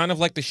because Yeah. it was kind of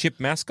like the ship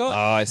mascot. Oh,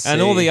 I see.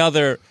 And all the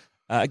other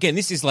again,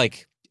 this is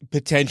like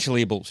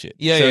potentially bullshit.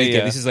 Yeah, so yeah, again,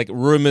 yeah. this is like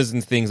rumors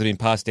and things that have been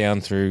passed down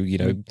through,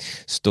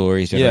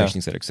 stories,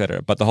 generations, et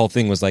cetera. But the whole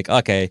thing was like,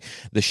 okay,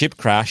 the ship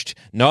crashed,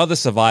 no other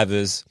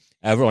survivors,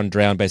 everyone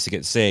drowned basically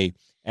at sea,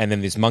 and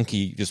then this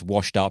monkey just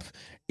washed up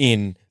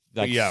in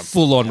like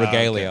full on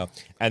regalia.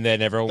 And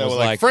then everyone They was were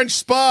like, like French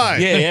spy.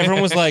 yeah,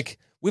 everyone was like,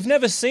 we've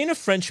never seen a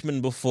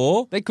Frenchman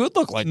before. They could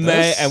look like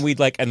this. And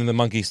and then the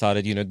monkey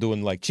started,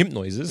 doing like chimp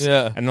noises.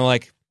 Yeah. And they're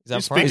like, Is that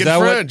You French? speak is that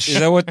French. is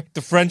that what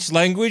the French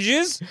language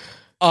is?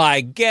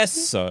 I guess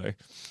so.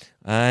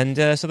 And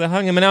so they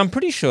hung him, and I'm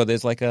pretty sure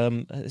there's like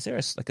is there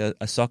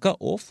a soccer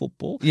or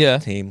football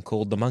team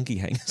called the Monkey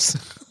Hangers?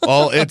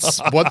 Well, it's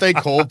what they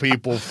call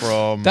people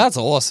from That's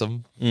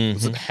awesome.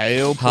 was it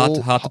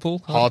Hartlepool? Hartlepool?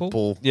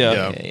 Hartlepool.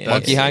 Yeah. Yeah,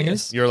 Monkey yeah,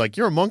 hangers? You're like,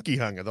 you're a monkey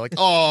hanger. They're like,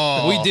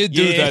 oh. We did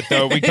do yeah. that,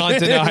 though. We can't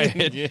deny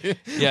it. Yeah,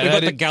 Yeah, we got that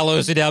the is-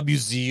 gallows at our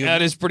museum.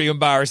 That is pretty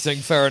embarrassing.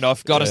 Fair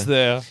enough. Got us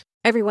there.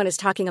 Everyone is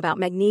talking about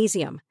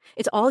magnesium.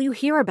 It's all you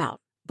hear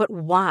about. But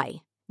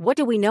why? What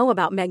do we know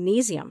about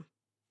magnesium?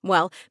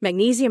 Well,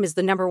 magnesium is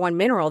the number one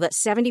mineral that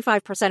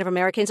 75% of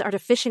Americans are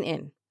deficient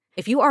in.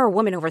 If you are a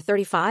woman over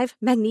 35,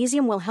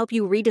 magnesium will help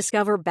you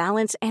rediscover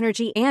balance,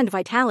 energy, and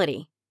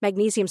vitality.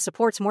 Magnesium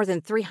supports more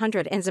than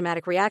 300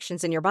 enzymatic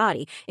reactions in your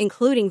body,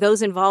 including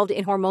those involved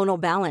in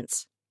hormonal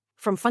balance.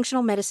 From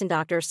functional medicine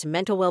doctors to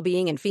mental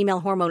well-being and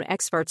female hormone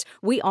experts,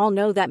 we all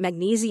know that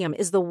magnesium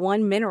is the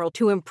one mineral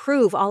to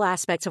improve all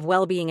aspects of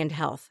well-being and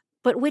health.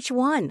 But which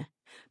one?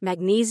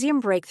 Magnesium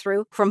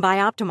Breakthrough from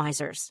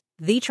Bioptimizers,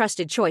 the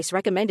trusted choice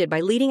recommended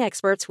by leading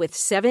experts with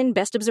 7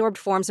 best-absorbed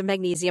forms of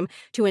magnesium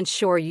to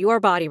ensure your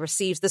body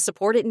receives the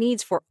support it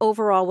needs for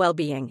overall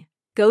well-being.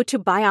 Go to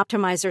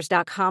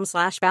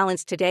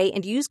bioptimizers.com/balance today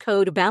and use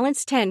code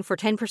BALANCE10 for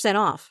 10%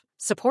 off.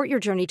 Support your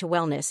journey to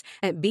wellness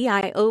at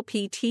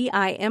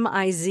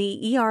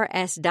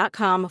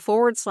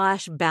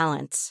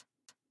bioptimizers.com/balance.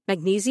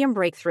 Magnesium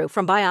Breakthrough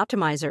from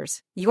Bioptimizers,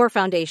 your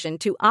foundation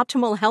to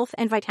optimal health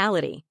and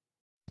vitality.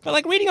 But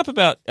like reading up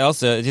about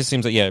Elsa, it just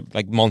seems like,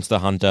 like monster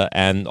hunter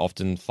and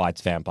often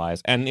fights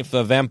vampires. And if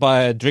a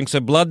vampire drinks her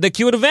blood, they're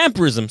cured of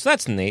vampirism. So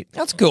that's neat.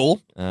 That's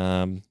cool.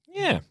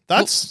 Yeah.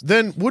 That's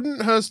then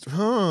wouldn't her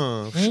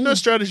shouldn't her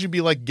strategy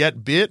be like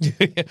get bit?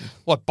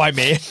 What, by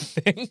man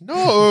thing?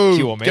 No,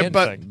 Pure man get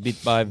thing.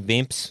 Bit by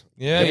vamps.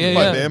 Yeah, get yeah, bit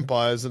by yeah.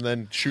 vampires and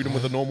then shoot them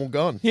with a normal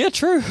gun. Yeah,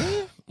 true.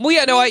 Well,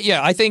 yeah, no,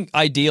 I think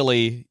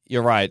ideally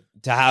you're right.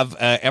 To have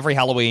every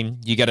Halloween,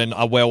 you get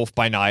a werewolf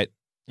by night.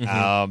 You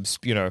know,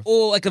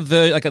 Or like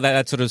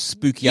that sort of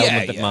spooky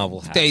element that Marvel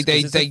has. They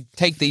 'Cause take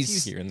few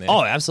these. here and there.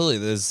 Oh, absolutely.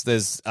 There's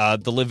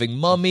the Living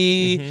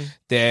Mummy.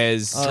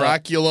 There's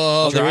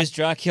Dracula, there is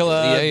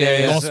Dracula. Yeah, yeah, yeah.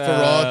 There's,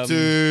 Nosferatu,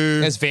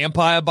 there's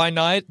Vampire by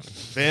Night.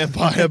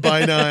 Vampire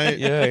by Night.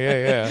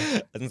 Yeah.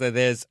 and so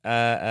there's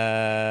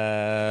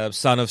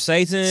Son of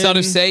Satan. Son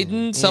of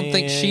Satan,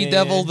 something Yeah.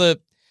 she-devil. There's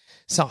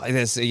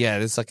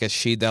like a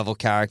she-devil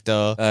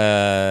character.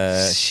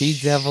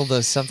 She-devil,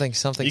 the something.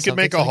 You could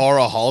make a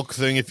horror Hulk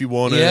thing if you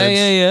wanted.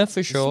 Yeah,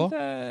 for sure.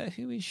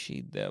 Who is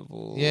she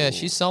devil? Yeah,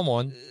 she's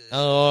someone.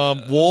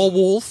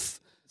 Werewolf.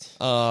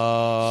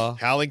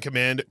 Howling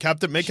Commander,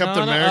 Captain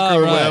Shana, America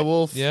a right.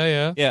 werewolf.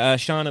 Yeah. Yeah,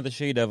 Shana the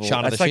She-Devil.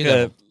 Shana That's the like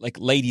She-Devil. like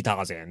Lady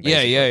Tarzan.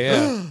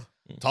 Yeah.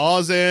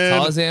 Tarzan.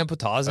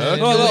 Tarzan.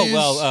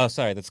 Well,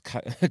 sorry, that's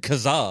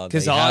Kazar.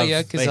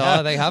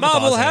 Kazar, they have a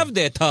Marvel Tarzan. have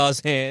their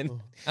Tarzan.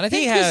 And I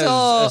think he has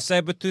Kazar- a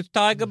saber-toothed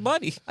tiger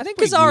buddy. I think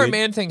Pretty Kazar and good.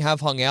 Man-Thing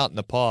have hung out in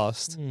the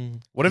past.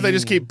 What if they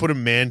just keep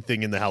putting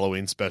Man-Thing in the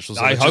Halloween specials?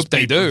 and I it's hope just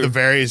they do. The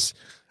various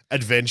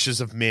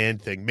adventures of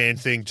Man-Thing.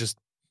 Man-Thing just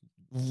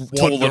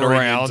Tooling wandering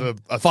around, into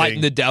a fighting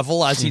thing. the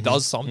devil as he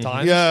does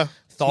sometimes. Yeah.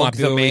 Thog Might be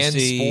the where we man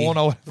see- spawn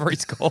or whatever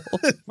he's called.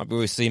 Might be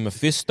we see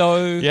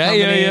Mephisto. Yeah,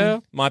 coming yeah, in. yeah.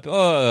 Might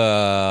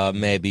be,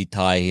 maybe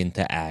tie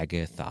into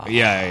Agatha.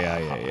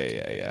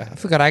 Yeah. I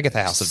forgot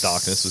Agatha House of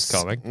Darkness was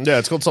coming. Yeah,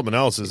 it's called something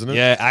else, isn't it?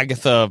 Yeah,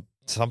 Agatha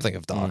something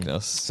of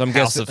Darkness. Some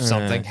House guess- of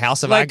something.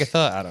 House of like-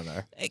 Agatha? I don't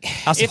know.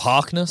 House of if-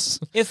 Harkness?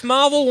 If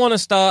Marvel want to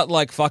start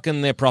like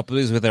fucking their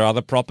properties with their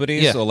other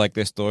properties, Yeah. or like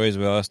their stories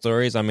with other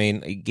stories, I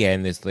mean,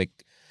 again, there's like,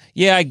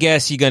 yeah, I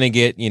guess you're gonna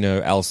get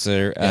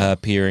Elsa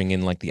appearing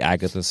in like the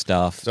Agatha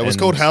stuff. So it was and-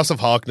 called House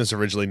of Harkness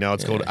originally. Now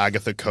it's called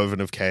Agatha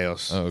Coven of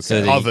Chaos. Oh, okay. So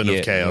then Coven you of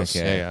get- Chaos.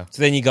 okay. Yeah.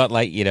 So then you got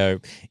like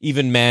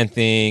even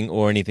Man-Thing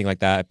or anything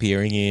like that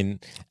appearing in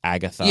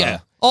Agatha. Yeah.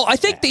 Oh, I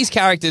think these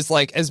characters,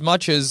 like, as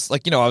much as,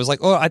 like, I was like,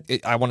 oh,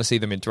 I want to see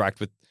them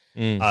interact with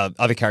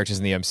other characters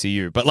in the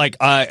MCU. But, like,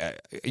 I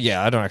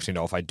don't actually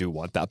know if I do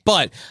want that.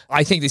 But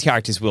I think these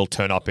characters will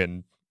turn up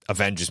in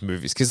Avengers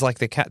movies because, like,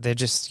 they're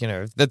just,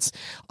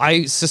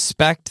 I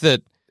suspect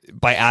that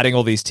by adding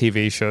all these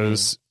TV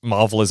shows,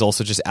 Marvel is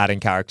also just adding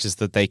characters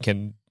that they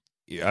can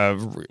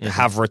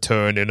have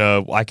return in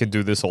a I can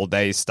do this all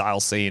day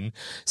style scene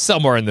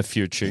somewhere in the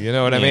future. You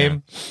know what I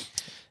mean?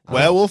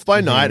 Werewolf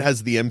by Night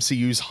has the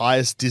MCU's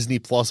highest Disney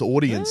Plus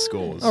audience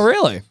scores. Oh,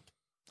 really?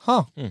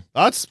 Huh.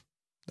 That's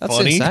That's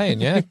funny.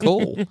 insane. Yeah,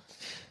 cool.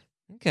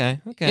 Okay.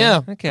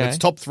 Yeah. Okay. It's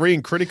top 3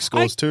 in critic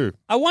scores too.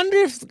 I wonder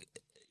if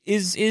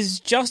is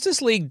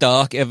Justice League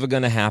Dark ever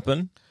going to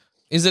happen?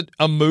 Is it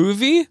a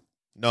movie?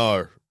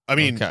 No. I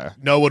mean, Okay.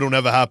 no, it'll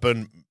never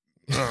happen.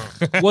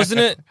 Wasn't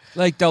it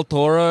like Del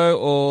Toro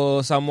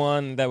or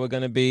someone that were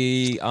going to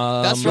be?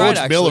 That's right,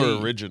 George Miller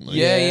actually. originally.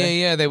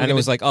 Yeah. They were And it gonna-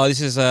 was like, oh,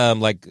 this is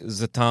like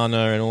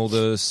Zatanna and all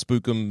the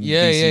Spookum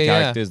Yeah, DC yeah.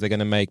 characters. They're going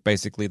to make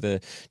basically the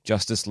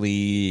Justice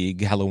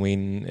League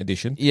Halloween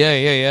edition.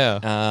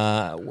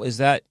 yeah. Is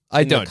that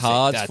I in the don't think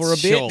cards that's for a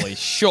bit?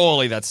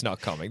 Surely that's not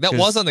coming. That 'Cause-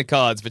 was on the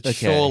cards, but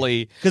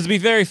surely. Because it'd be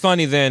very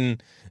funny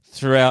then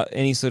throughout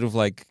any sort of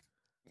like,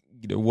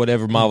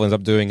 whatever Marvel ends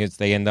up doing, is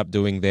they end up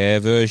doing their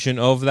version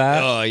of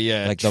that. Oh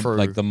yeah, like true.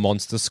 the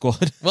Monster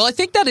Squad. Well, I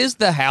think that is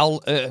the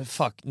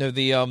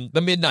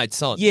the Midnight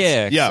Suns.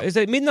 Yeah. Yeah. Is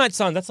it Midnight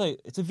Sun?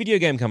 It's a video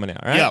game coming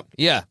out, right? Yeah.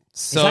 Yeah. Is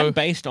So that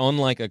based on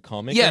like a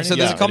comic? or yeah, so anything?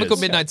 there's a comic it called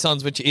is. Midnight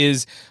Suns, which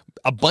is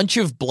a bunch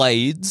of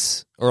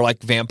blades or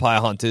like vampire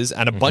hunters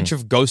and a bunch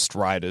of ghost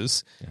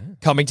riders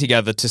coming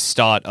together to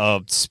start a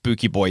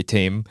spooky boy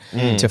team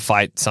to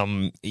fight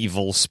some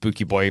evil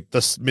spooky boy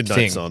The Midnight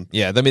thing. Sun.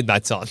 Yeah, the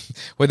Midnight Sun.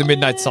 We're the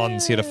Midnight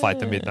Suns here to fight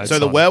the Midnight So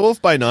Sun. the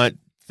Werewolf by Night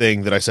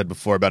thing that I said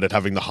before about it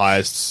having the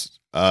highest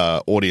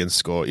audience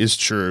score is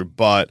true,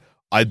 but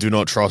I do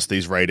not trust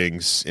these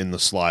ratings in the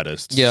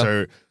slightest. Yeah.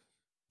 So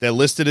they're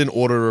listed in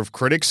order of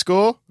critic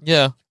score,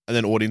 Yeah. and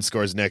then audience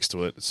score is next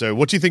to it. So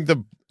what do you think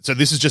the So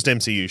this is just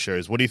MCU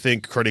shows. What do you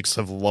think critics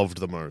have loved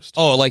the most?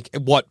 Oh, like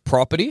what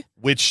property?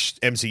 Which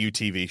MCU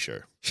TV show?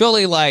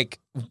 Surely like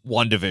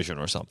WandaVision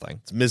or something.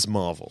 It's Ms.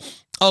 Marvel.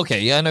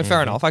 Okay, yeah, no,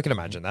 fair enough. I can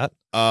imagine that.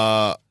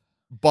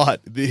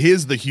 But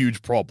here's the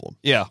huge problem.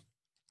 Yeah.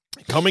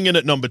 Coming in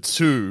at number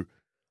 2,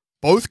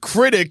 both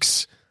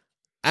critics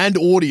and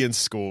audience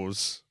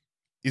scores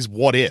is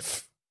What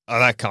If. Oh,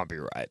 that can't be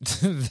right.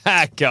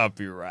 That can't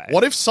be right.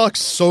 What If sucks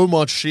so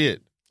much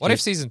shit. What if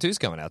season 2's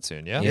coming out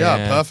soon? Yeah.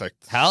 Yeah,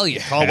 perfect. Hell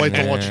yeah. Can't wait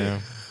to watch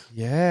it.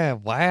 Yeah.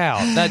 Wow.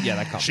 That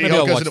can't. She- Maybe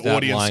I'll She-Hulk has watch an that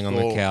audience lying on the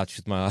score. couch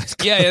with my eyes.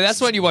 Yeah,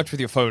 that's when you watch with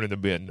your phone in the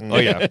bin. Oh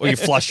yeah, or you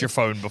flush your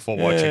phone before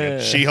watching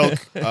it. She-Hulk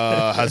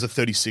has a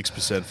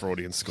 36% for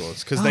audience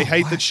scores because they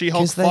hate that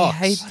She-Hulk Because they fucks.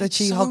 hate that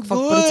She-Hulk So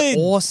fuck, but it's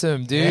good.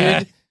 awesome, dude.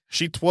 Yeah.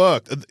 She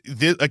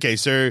twerked. Okay,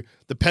 so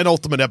the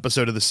penultimate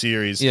episode of the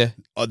series, Yeah.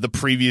 the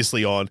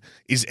previously on,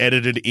 is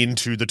edited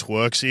into the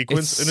twerk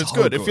sequence, It's and it's so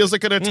good. It good. feels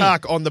like an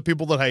attack on the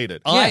people that hate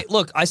it.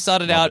 I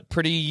started out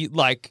pretty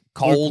like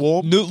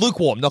cold,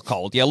 lukewarm, not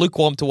cold. Yeah,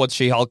 lukewarm towards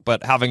She-Hulk,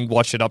 but having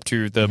watched it up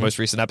to the most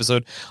recent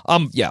episode,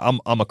 I'm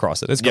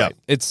across it. It's great.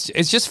 Yeah. It's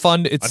just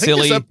fun. It's I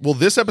think silly.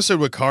 this episode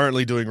we're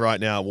currently doing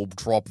right now will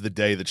drop the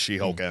day that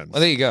She-Hulk ends.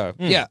 Well, there you go.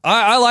 Yeah,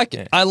 I like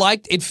it. I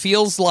liked it.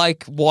 Feels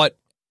like what.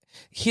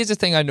 Here's the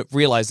thing I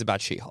realized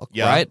about She-Hulk,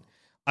 Yeah. right?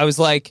 I was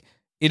like,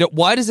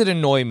 why does it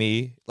annoy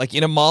me, like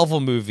in a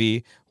Marvel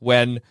movie,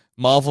 when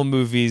Marvel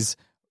movies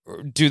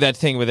do that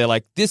thing where they're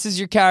like, this is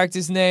your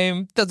character's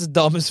name? That's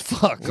dumb as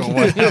fuck, or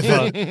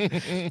whatever.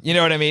 You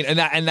know what I mean?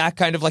 And that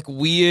kind of like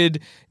weird,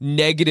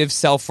 negative,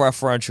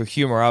 self-referential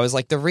humor. I was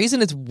like, the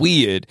reason it's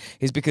weird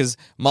is because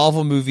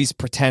Marvel movies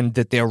pretend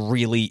that they're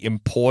really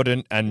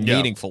important and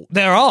meaningful.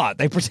 They're art.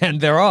 They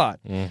pretend they're art.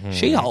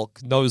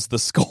 She-Hulk knows the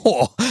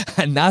score,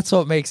 and that's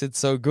what makes it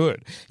so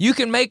good. You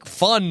can make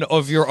fun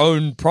of your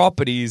own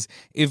properties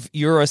if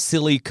you're a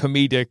silly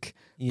comedic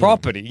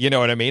property, you know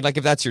what I mean? Like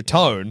if that's your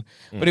tone.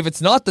 But if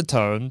it's not the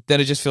tone, then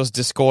it just feels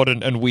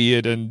discordant and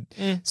weird and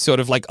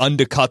sort of like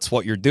undercuts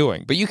what you're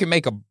doing. But you can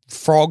make a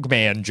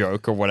frogman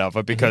joke or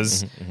whatever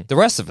because the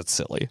rest of it's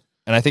silly.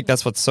 And I think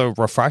that's what's so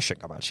refreshing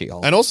about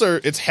She-Hulk. And also,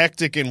 it's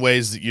hectic in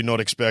ways that you're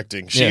not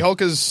expecting.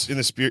 She-Hulk is in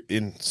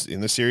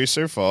the series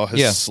so far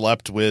has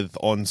slept with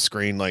on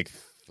screen like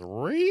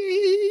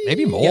 3,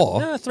 Maybe more.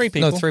 No, 3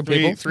 people. No, 3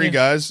 people. three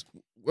guys.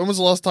 When was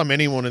the last time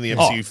anyone in the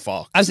MCU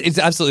fucked? It's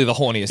absolutely the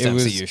horniest It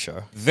was MCU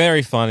show.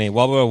 very funny.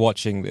 While we were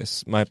watching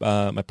this, my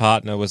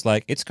partner was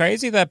like, "It's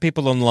crazy that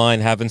people online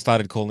haven't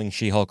started calling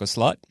She-Hulk a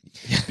slut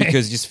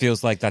because it just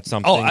feels like that's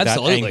something that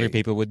absolutely. angry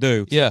people would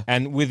do." Yeah.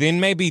 And within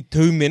maybe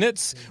 2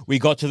 minutes, we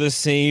got to the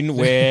scene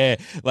where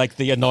like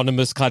the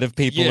anonymous kind of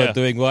people are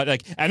doing what,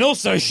 like, and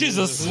also she's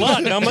a slut.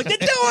 And I'm like, they're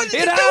doing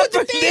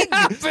the thing.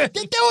 They're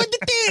doing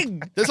the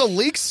thing. There's a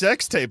leaked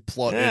sex tape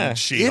plot Yeah. in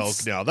She-Hulk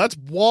It's- now. That's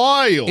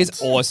wild.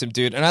 It's awesome,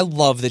 dude. And I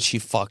love that she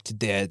fucked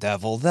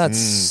Daredevil. That's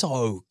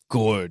so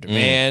good,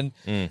 man.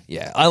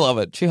 Yeah, I love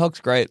it.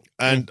 She-Hulk's great.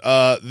 And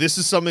this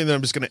is something that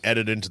I'm just going to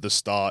edit into the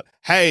start.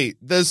 Hey,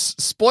 there's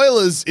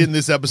spoilers in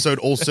this episode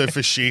also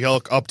for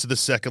She-Hulk up to the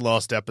second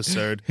last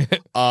episode.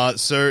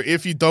 So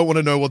if you don't want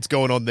to know what's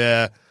going on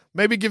there,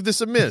 maybe give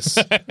this a miss.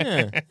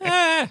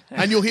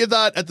 And you'll hear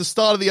that at the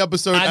start of the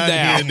episode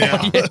and here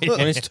now.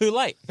 When it's too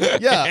late.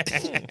 Yeah.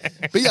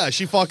 But yeah,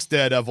 she fucks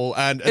Daredevil.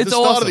 And at It's the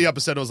start of awesome. the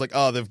episode, I was like,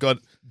 oh, they've got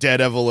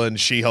Daredevil and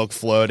She-Hulk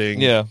flirting.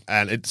 Yeah.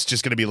 And it's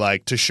just going to be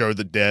like to show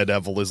that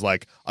Daredevil is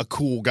like a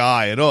cool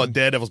guy. And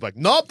Daredevil's like,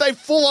 nope, they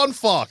full on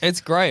fuck.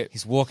 It's great.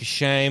 His walk of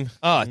shame.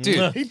 Oh,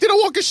 dude. He did a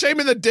walk of shame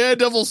in the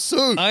Daredevil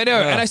suit. I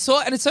know. And it's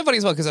so funny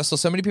as well because I saw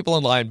so many people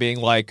online being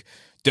like,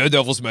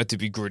 Daredevil's meant to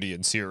be gritty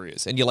and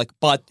serious. And you're like,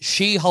 but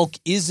She-Hulk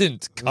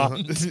isn't,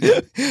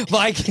 cunt.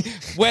 Like,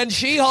 when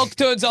She-Hulk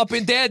turns up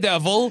in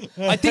Daredevil,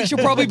 I think she'll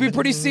probably be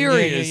pretty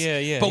serious.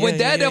 Yeah. But when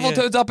Daredevil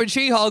turns up in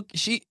She-Hulk,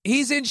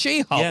 he's in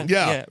She-Hulk.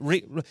 Yeah.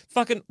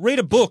 Fucking read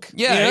a book.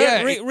 Yeah, you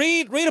know?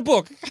 yeah. Read a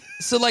book.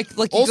 So, like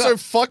you Also, got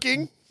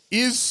fucking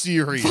is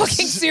serious.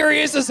 fucking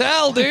serious as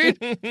hell, dude.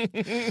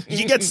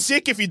 You get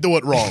sick if you do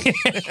it wrong.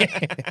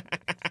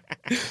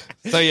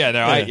 So, yeah,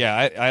 no,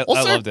 I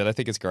Also- loved it. I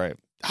think it's great.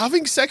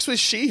 Having sex with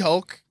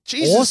She-Hulk,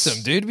 Jesus.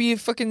 Awesome, dude. Be a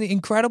fucking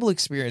incredible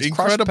experience.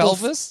 Incredible.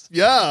 Crushed pelvis.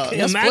 Yeah.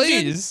 Yes,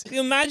 please. Can you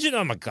imagine?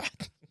 Oh my god.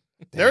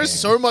 There is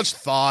so much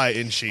thigh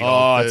in She-Hulk.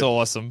 Oh, it's that-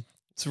 awesome.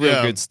 It's real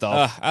Yeah. good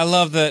stuff. I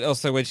love that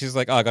also when she's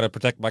like, oh, I gotta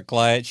protect my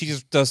client. She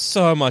just does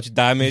so much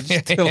damage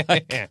to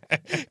like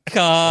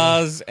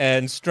cars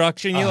and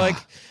structure. And you're like,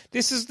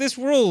 this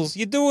rules.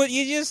 You do it.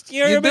 You're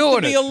You're meant to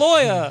doing be it. a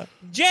lawyer.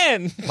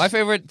 Jen. My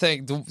favorite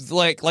thing,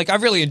 like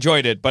I've really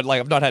enjoyed it, but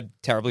like I've not had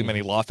terribly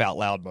many laugh out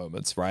loud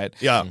moments, right?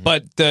 Yeah.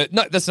 But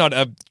that's not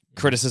a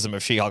criticism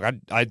of She-Hulk.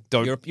 I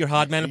don't. You're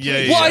hard man. to Yeah,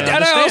 please. yeah. well, I and I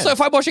understand. also,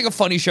 if I'm watching a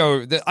funny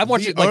show, I'm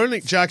watching The like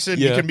only, Jackson,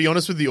 you Yeah. can be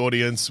honest with the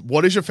audience.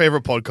 What is your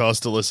favorite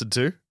podcast to listen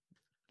to?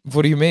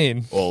 What do you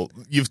mean? Well,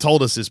 you've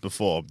told us this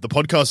before. The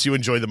podcasts you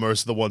enjoy the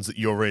most are the ones that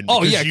you're in.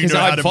 Oh, yeah, you because know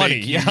how I'm to funny.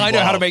 make Yeah, you I know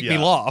how to laugh, make me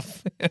yeah.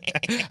 laugh.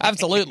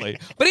 Absolutely.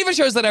 But even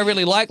shows that I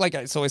really like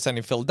It's Always Sunny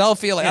in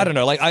Philadelphia, I don't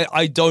know,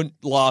 I don't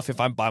laugh if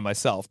I'm by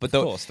myself. But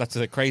Of course, that's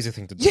a crazy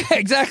thing to do. yeah,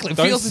 exactly. It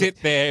Don't feels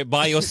sit there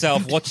by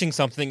yourself watching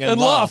something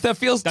and laugh. That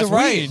feels That's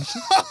deranged.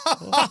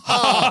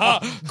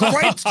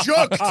 Great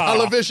joke,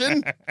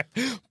 television.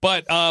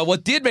 But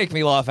what did make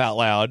me laugh out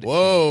loud,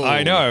 Whoa.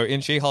 I know, in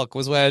She-Hulk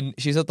was when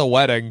she's at the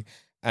wedding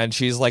and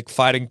she's like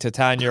fighting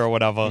Titania or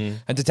whatever,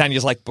 and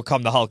Titania's like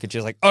become the Hulk, and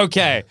she's like,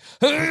 okay,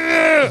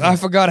 I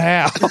forgot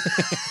how.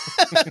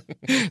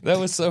 That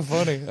was so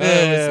funny. I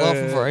was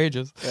laughing for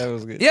ages. That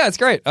was good. Yeah, it's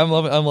great. I'm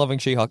loving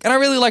She-Hulk, and I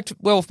really liked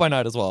Werewolf by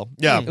Night as well.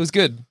 Yeah. It was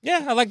good.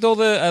 Yeah, I liked all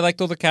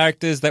the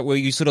characters that were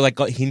you sort of like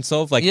got hints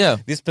of. Like, Yeah.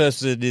 this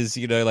person is,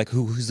 like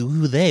who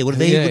are they? What are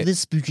they? Yeah. What are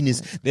this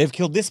spookiness? They've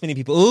killed this many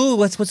people. Oh,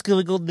 what's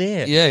going on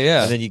there? Yeah,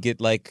 yeah. And then you get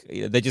like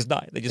they just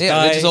die. They just Yeah,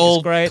 die. they're just all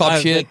It's great. cop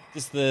I shit. like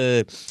just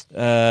the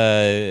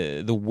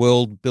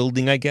world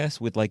building, I guess,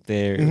 with like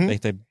their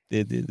like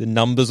the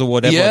numbers or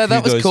whatever. Yeah, like, that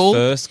who was goes cool.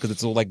 first, because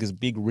it's all like this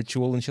big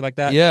ritual and shit like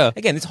that. Yeah.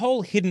 Again, this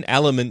whole hidden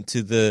element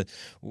to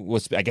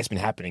what's I guess been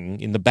happening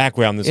in the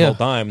background this Yeah. whole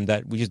time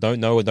that we just don't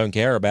know or don't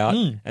care about.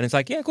 And it's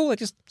like, yeah, cool. Like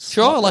just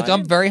Sure, slot like right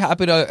I'm in. very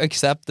happy to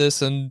accept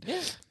this and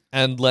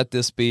let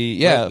this be.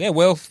 Yeah. Yeah,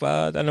 werewolf.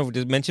 I don't know if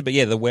we mentioned, but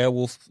yeah, the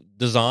werewolf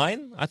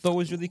design I thought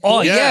was really cool.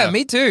 Oh yeah. Yeah.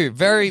 Me too.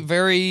 Very,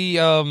 very.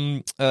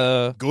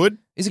 Good.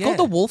 Is it Yeah. called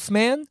the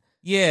Wolfman?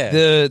 yeah.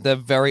 The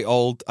very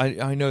old.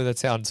 I know that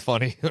sounds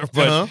funny, but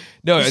Uh-huh.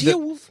 no. Is he a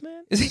wolf man?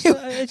 Is he a-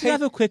 I just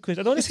have a quick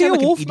question. I don't Is he a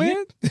understand, like, wolf an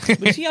man?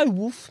 idiot. Is he a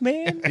wolf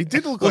man? He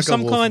did look Or like some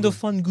a wolf kind man. of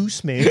fun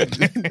goose man?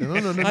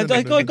 No.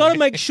 I gotta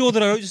make sure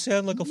that I don't just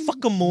sound like a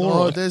fucking moron.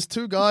 No, there's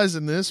two guys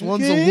in this.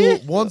 One's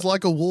Okay. one's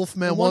like a wolf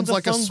man. One's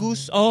like a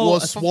fungus. or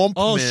a swamp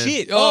Oh man.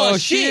 shit! Oh, Oh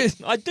shit.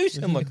 shit! I do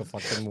sound like a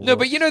fucking moron. No,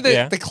 but you know the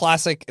Yeah. the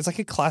classic. It's like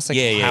a classic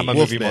Yeah, yeah, Hammer yeah.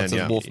 movie Wolfman, monster,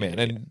 yeah. Wolfman,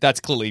 and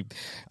that's clearly.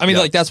 I mean,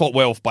 Yeah. like that's what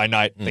Werewolf by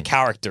Night, the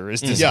character, is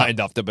designed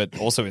after, but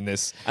also in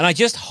this. And I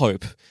just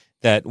hope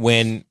that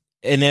when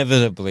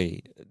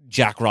inevitably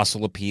Jack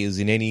Russell appears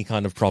in any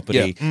kind of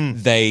property,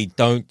 they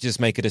don't just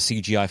make it a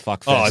CGI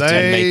fuckfest Oh, and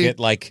they- make it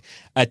like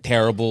a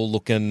terrible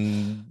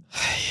looking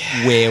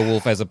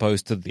werewolf as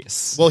opposed to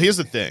this. Well, here's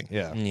the thing.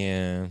 Yeah.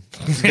 Yeah.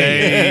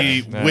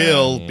 They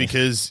will,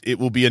 because it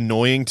will be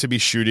annoying to be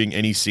shooting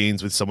any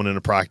scenes with someone in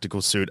a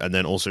practical suit and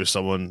then also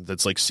someone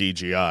that's like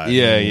CGI.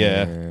 Yeah,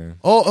 yeah.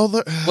 Oh,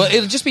 Well,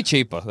 it'll just be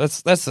cheaper.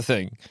 That's the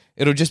thing.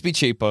 It'll just be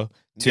cheaper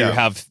to Yeah.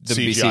 have them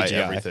be CGI CGI.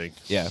 everything.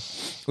 Yeah,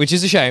 which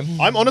is a shame.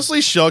 I'm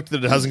honestly shocked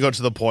that it hasn't got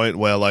to the point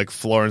where like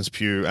Florence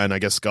Pugh and I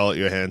guess Scarlett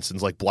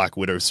Johansson's like Black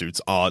Widow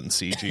suits aren't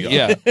CGI.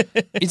 Yeah,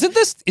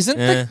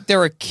 isn't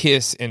there a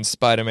kiss in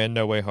Spider-Man: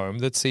 No Way Home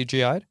that's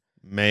CGI'd?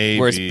 Maybe.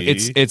 Where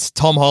it's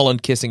Tom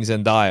Holland kissing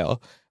Zendaya,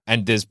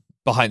 and there's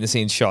behind the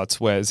scenes shots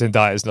where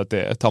Zendaya's not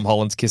there. Tom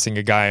Holland's kissing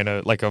a guy in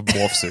a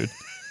morph suit.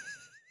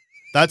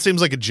 That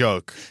seems like a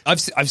joke. I've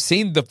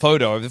seen the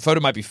photo. The photo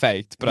might be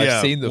faked, but Yeah.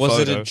 I've seen the Was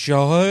photo. it a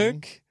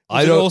joke? I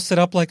Was it don't- all set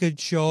up like a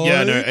joke?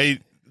 Yeah, no,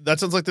 that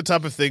sounds like the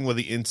type of thing where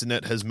the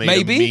internet has made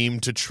Maybe. a meme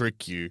to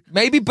trick you.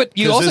 Maybe, but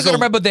you 'Cause also there's got to a-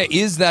 remember there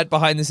is that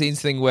behind the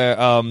scenes thing where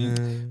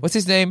what's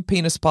his name?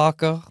 Penis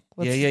Parker.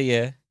 What's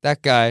Yeah.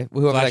 that guy?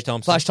 Whoever Flash that-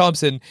 Thompson. Flash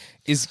Thompson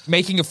is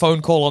making a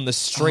phone call on the Oh,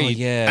 street,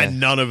 yeah. And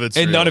none of it's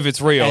and real. none of it's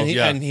real. and,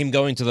 yeah. and him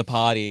going to the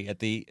party at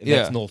the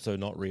Yeah. that's also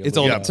not real. It's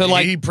all- Yeah, So,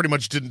 like- he pretty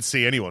much didn't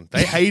see anyone.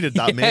 They hated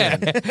that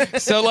man.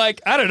 So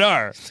like, I don't know.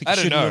 I don't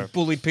Shouldn't know. have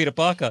bullied Peter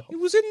Parker. It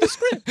was in the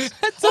script.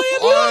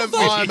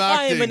 I'm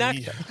I am an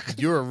acting. actor.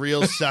 You're a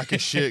real sack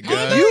of shit,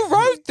 guy. You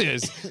wrote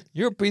this.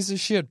 You're a piece of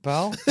shit,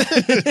 pal.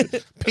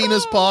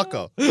 Penis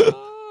Parker.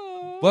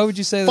 Why would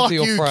you say that Fuck to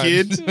your you,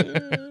 friend?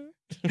 kid.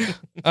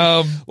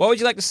 What would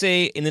you like to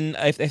see in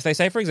if they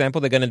say, for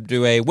example, they're going to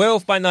do a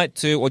Werewolf by Night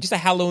 2 or just a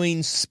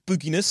Halloween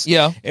spookiness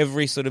Yeah.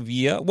 every sort of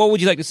year? What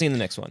would you like to see in the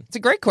next one? It's a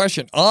great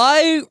question.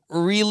 I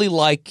really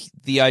like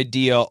the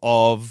idea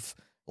of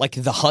like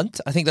the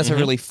hunt. I think that's a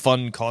really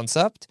fun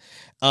concept.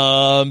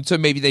 So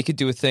maybe they could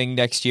do a thing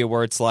next year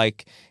where it's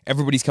like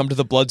everybody's come to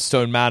the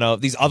Bloodstone Manor.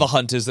 These other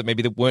hunters that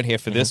maybe that weren't here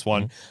for this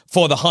one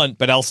for the hunt,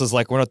 but Elsa's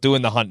like, we're not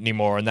doing the hunt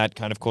anymore, and that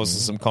kind of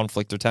causes some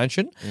conflict or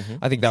tension.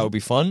 I think that would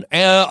be fun.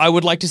 I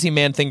would like to see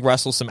Man-Thing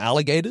wrestle some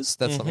alligators.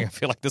 That's something I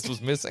feel like this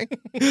was missing.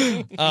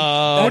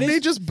 Wouldn't he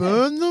just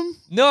burn them?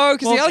 No,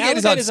 because Well, the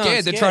alligators aren't alligators aren't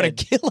scared. They're trying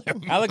to scared. kill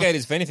him.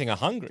 Alligators, if anything, are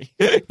hungry.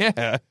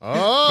 Yeah.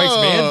 Oh.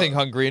 Makes Man-Thing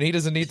hungry and he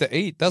doesn't need to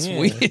eat. That's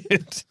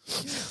weird.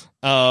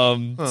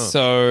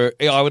 So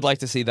yeah, I would like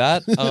to see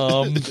that.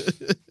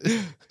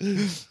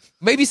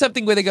 Maybe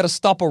something where they got to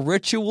stop a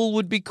ritual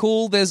would be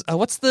cool. There's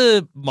what's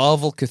the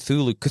Marvel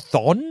Cthulhu?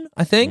 Chthon,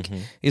 I think,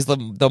 is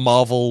the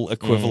Marvel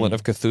equivalent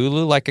of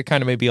Cthulhu. Like a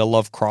kind of maybe a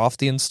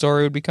Lovecraftian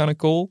story would be kind of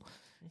cool.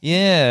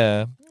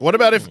 Yeah. What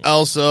about if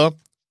Elsa,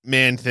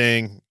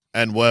 Man-Thing,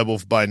 and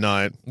Werewolf by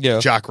Night, Yeah.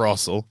 Jack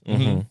Russell,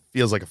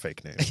 feels like a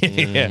fake name?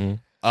 Yeah.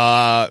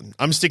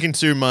 I'm sticking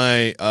to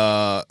my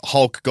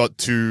Hulk got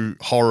to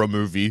horror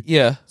movie.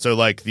 Yeah. So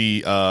like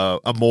the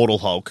Immortal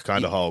Hulk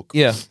kind of Hulk.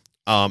 Yeah.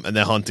 And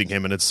they're hunting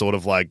him, and it's sort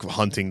of like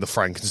hunting the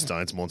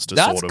Frankenstein's monster.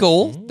 That's sort of.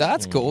 cool.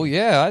 That's cool.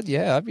 Yeah,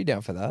 I'd be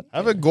down for that.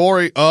 Have a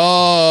gory.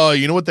 Oh,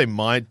 you know what they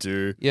might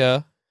do?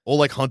 Yeah. Or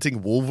like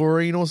hunting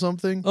Wolverine or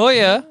something. Oh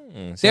yeah. So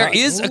There that-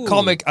 is a ooh.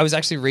 comic. I was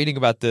actually reading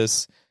about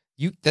this.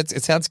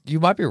 It sounds. You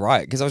might be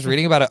right because I was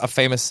reading about a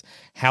famous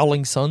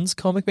Howling Suns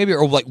comic, maybe,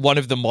 or like one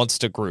of the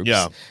monster groups.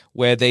 Yeah.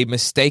 Where they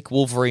mistake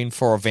Wolverine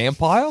for a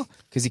vampire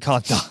because he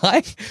can't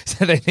die,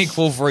 so they think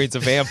Wolverine's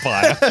a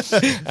vampire,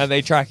 and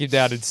they track him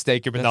down and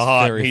stake him in the That's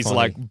heart. very And he's funny.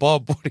 like,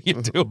 "Bob, what are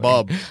you doing,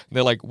 Bob. And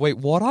they're like, "Wait,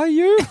 what are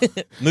you?"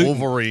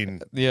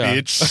 Wolverine, Yeah.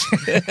 bitch.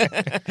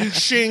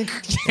 Shink.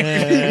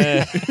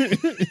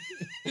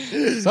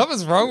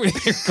 Something's wrong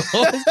with you,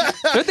 Cole.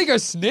 Don't think I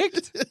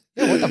snicked.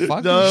 Yeah, what the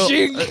fuck? No.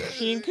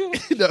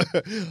 Shink. No,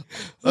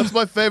 that's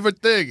my favorite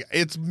thing.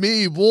 It's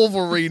me,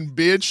 Wolverine,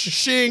 bitch.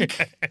 Shink.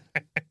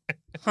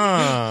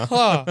 Huh.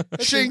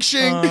 Shink,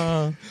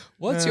 shink.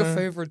 What's your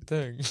favorite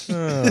thing?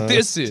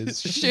 This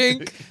is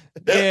Shink.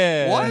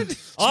 Yeah. What?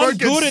 I'm Smoking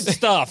good at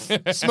stuff.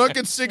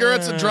 Smoking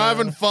cigarettes and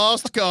driving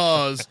fast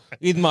cars.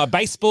 With my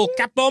baseball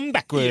cap on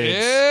backwards.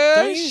 Yeah,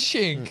 Don't you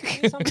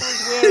Shink.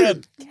 sometimes wear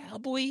a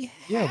cowboy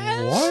hat?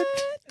 Yeah, what?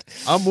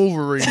 I'm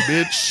Wolverine,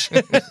 bitch.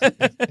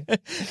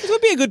 This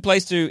would be a good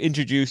place to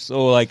introduce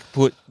or like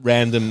put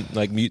random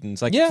like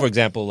mutants. Like Yeah. for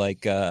example,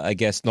 like I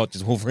guess not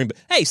just Wolverine, but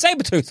hey,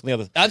 Sabretooth on the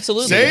other.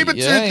 Absolutely. Sabretooth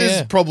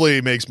Yeah. probably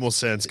makes more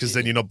sense because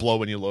then you're not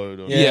blowing your load.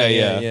 On Yeah,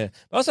 yeah.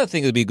 I also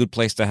think it would be a good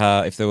place to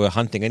have if they were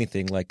hunting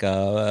anything like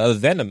a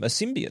Venom, a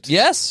symbiote.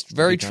 Yes,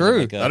 very Kind of true.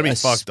 like That'd be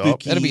fucked up.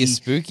 spooky- That'd be a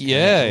spooky.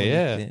 Yeah, kind of-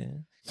 yeah.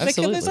 And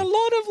Absolutely. there's a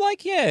lot of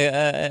like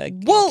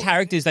Well-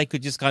 characters they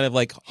could just kind of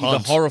like either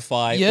Hunt.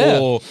 horrify Yeah.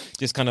 or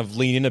just kind of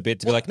lean in a bit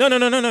to be like no,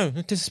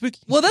 this is spooky.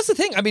 Well, that's the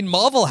thing. I mean,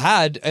 Marvel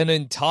had an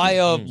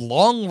entire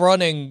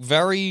long-running,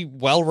 very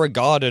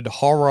well-regarded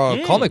horror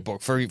comic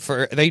book. For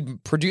they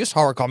produced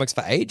horror comics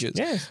for ages.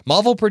 Yes.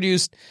 Marvel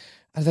produced.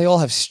 They all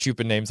have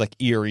stupid names like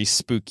eerie,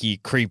 spooky,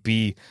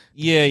 creepy.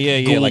 Yeah,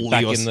 like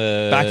back ghoulies, in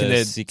the back in the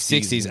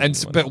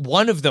 60s. but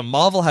one of them,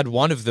 Marvel had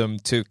one of them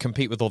to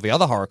compete with all the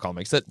other horror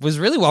comics that was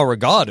really well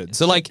regarded.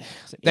 So like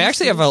they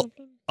actually have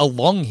a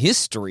long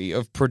history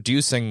of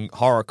producing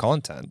horror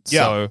content.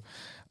 Yeah.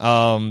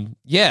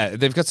 So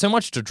they've got so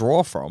much to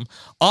draw from.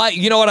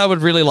 You know what I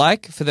would really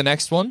like for the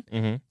next one?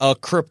 A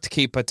Crypt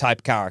Keeper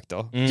type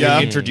character Yeah.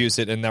 to introduce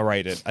it and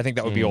narrate it. I think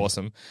that would be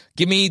awesome.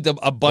 Give me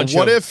a bunch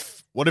What of.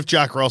 what if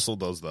Jack Russell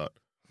does that?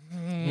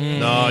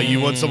 No,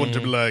 you want someone to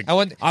be like, I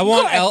want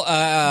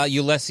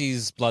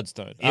Ulysses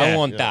Bloodstone. Yeah, I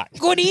want yeah. that.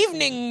 Good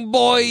evening,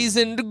 boys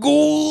and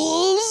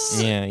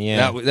ghouls.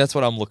 Yeah. That's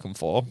what I'm looking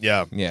for.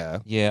 yeah. Yeah.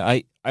 Yeah,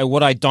 I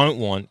what I don't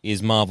want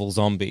is Marvel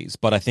zombies,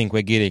 but I think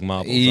we're getting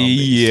Marvel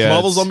zombies. Yeah.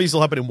 Marvel zombies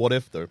will happen in What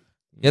If though.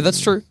 Yeah,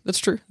 that's true. That's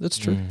true. That's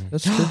true.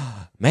 That's true.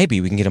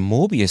 Maybe we can get a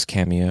Morbius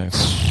cameo.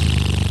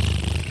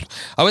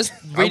 I was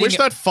I reading. wish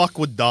that fuck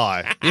would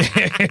die.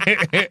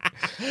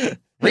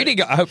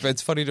 Reading, I hope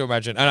it's funny to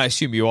imagine, and I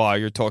assume you are.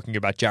 You're talking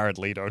about Jared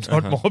Leto,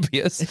 not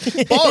Morbius.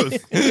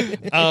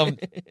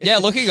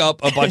 Both. Looking up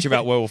a bunch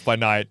about Werewolf by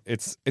Night,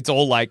 it's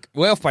all like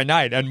Werewolf by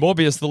Night and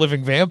Morbius the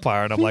Living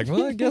Vampire, and I'm like,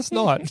 well, I guess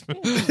not.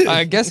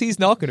 I guess he's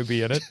not going to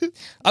be in it.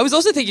 I was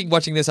also thinking,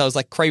 watching this, I was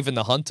like, Kraven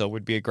the Hunter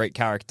would be a great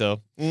character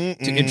to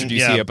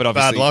introduce yeah, here, but bad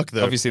obviously, luck,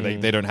 though. obviously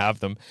they don't have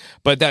them.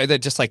 But they're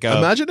just like a.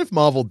 Imagine if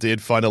Marvel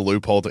did find a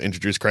loophole to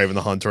introduce Kraven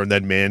the Hunter and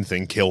then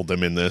Man-Thing killed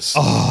them in this.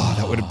 Oh,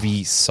 that would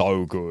be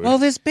so good. Well,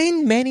 there's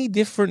been many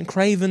different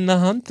Kraven the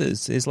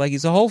Hunters. There's like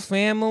his whole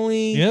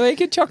family. Yeah, they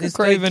could chuck a There's,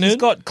 Kraven like, he's in.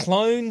 got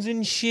clones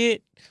and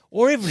shit.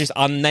 Or even just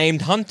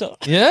unnamed hunter.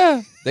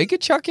 Yeah, they could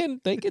chuck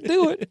in. They could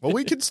do it. Well,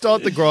 we can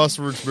start the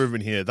grassroots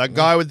movement here. That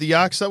guy with the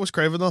axe, that was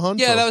Kraven the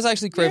Hunter. Yeah, that was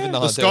actually Kraven the the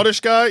Hunter.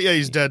 Scottish guy. Yeah,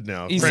 he's dead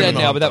now. He's Kraven dead the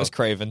now, but that Hunter. was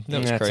Kraven. That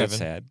was That's Kraven.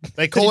 sad.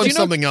 They call Did him you know-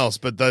 something else,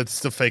 but that's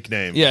the fake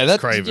name. Yeah, It's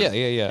that's Kraven.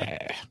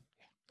 Yeah.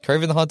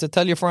 Kraven the Hunter.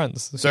 Tell your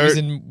friends. So- He's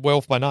in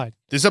Werewolf by Night.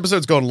 This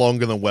episode's gone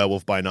longer than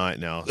Werewolf by Night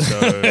now, so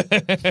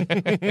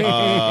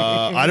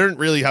I don't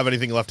really have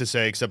anything left to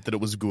say except that it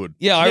was good.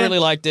 Yeah, I really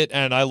liked it,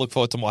 and I look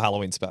forward to more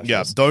Halloween specials.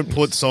 Yeah, don't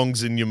put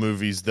songs in your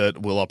movies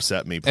that will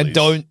upset me, please. and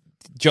don't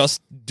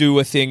just do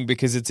a thing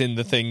because it's in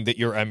the thing that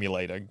you're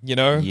emulating. You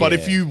know. Yeah. But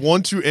if you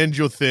want to end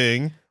your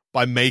thing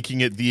by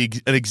making it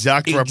an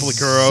exact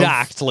replica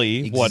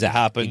Exactly what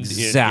happened.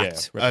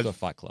 Exact. Replica of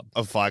Fight Club.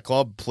 of Fight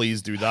Club,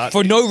 please do that.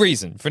 For no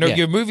reason. Yeah.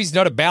 Your movie's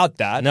not about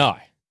that. No.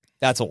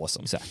 That's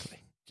awesome. Exactly.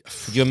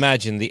 Could you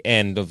imagine the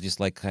end of just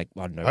like I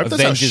don't know, I hope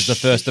that's how Avengers, the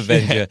first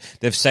Avenger.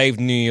 They've saved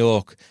New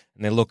York,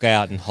 and they look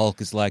out, and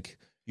Hulk is like,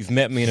 "You've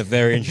met me in a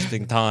very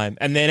interesting time,"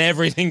 and then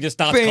everything just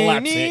starts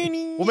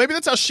collapsing. Well, maybe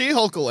that's how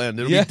She-Hulk will end.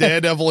 It'll Yeah. be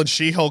Daredevil and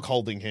She-Hulk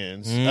holding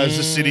hands as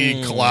the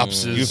city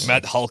collapses. You've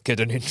met Hulk at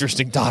an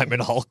interesting time in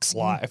Hulk's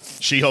life.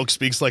 She-Hulk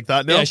speaks like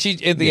that now? Yeah, she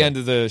at the end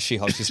of the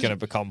She-Hulk, she's going to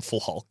become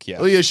full Hulk. Yeah,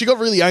 Oh, yeah, she got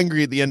really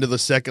angry at the end of the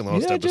second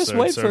last Yeah, episode. just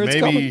wait so for it,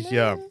 it's maybe, coming.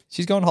 yeah.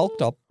 she's going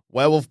Hulked up.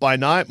 Werewolf by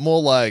Night,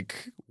 more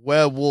like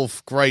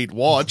Werewolf Great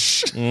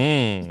Watch.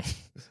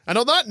 And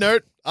on that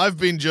note, I've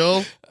been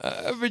Joel.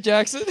 Everett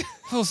Jackson.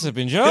 Also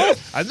been Joe.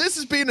 And this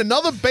has been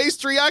another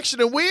Based Reaction,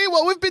 and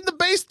we've been the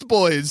Based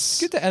Boys.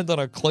 Good to end on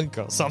a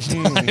clinker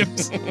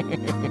sometimes.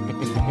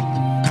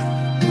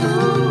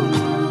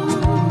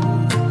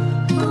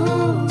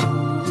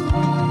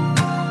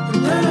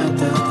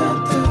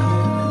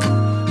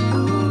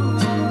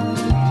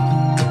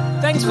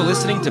 Thanks for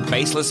listening to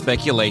Baseless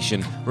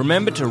Speculation.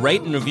 Remember to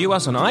rate and review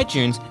us on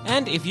iTunes,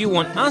 and if you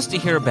want us to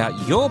hear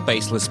about your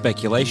baseless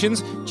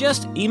speculations,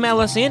 just email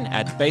us in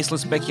at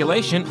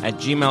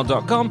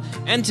baselessspeculation@gmail.com,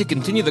 and to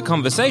continue the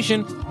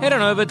conversation, head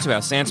on over to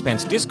our Sans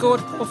Pants Discord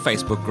or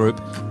Facebook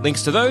group.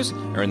 Links to those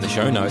are in the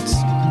show notes.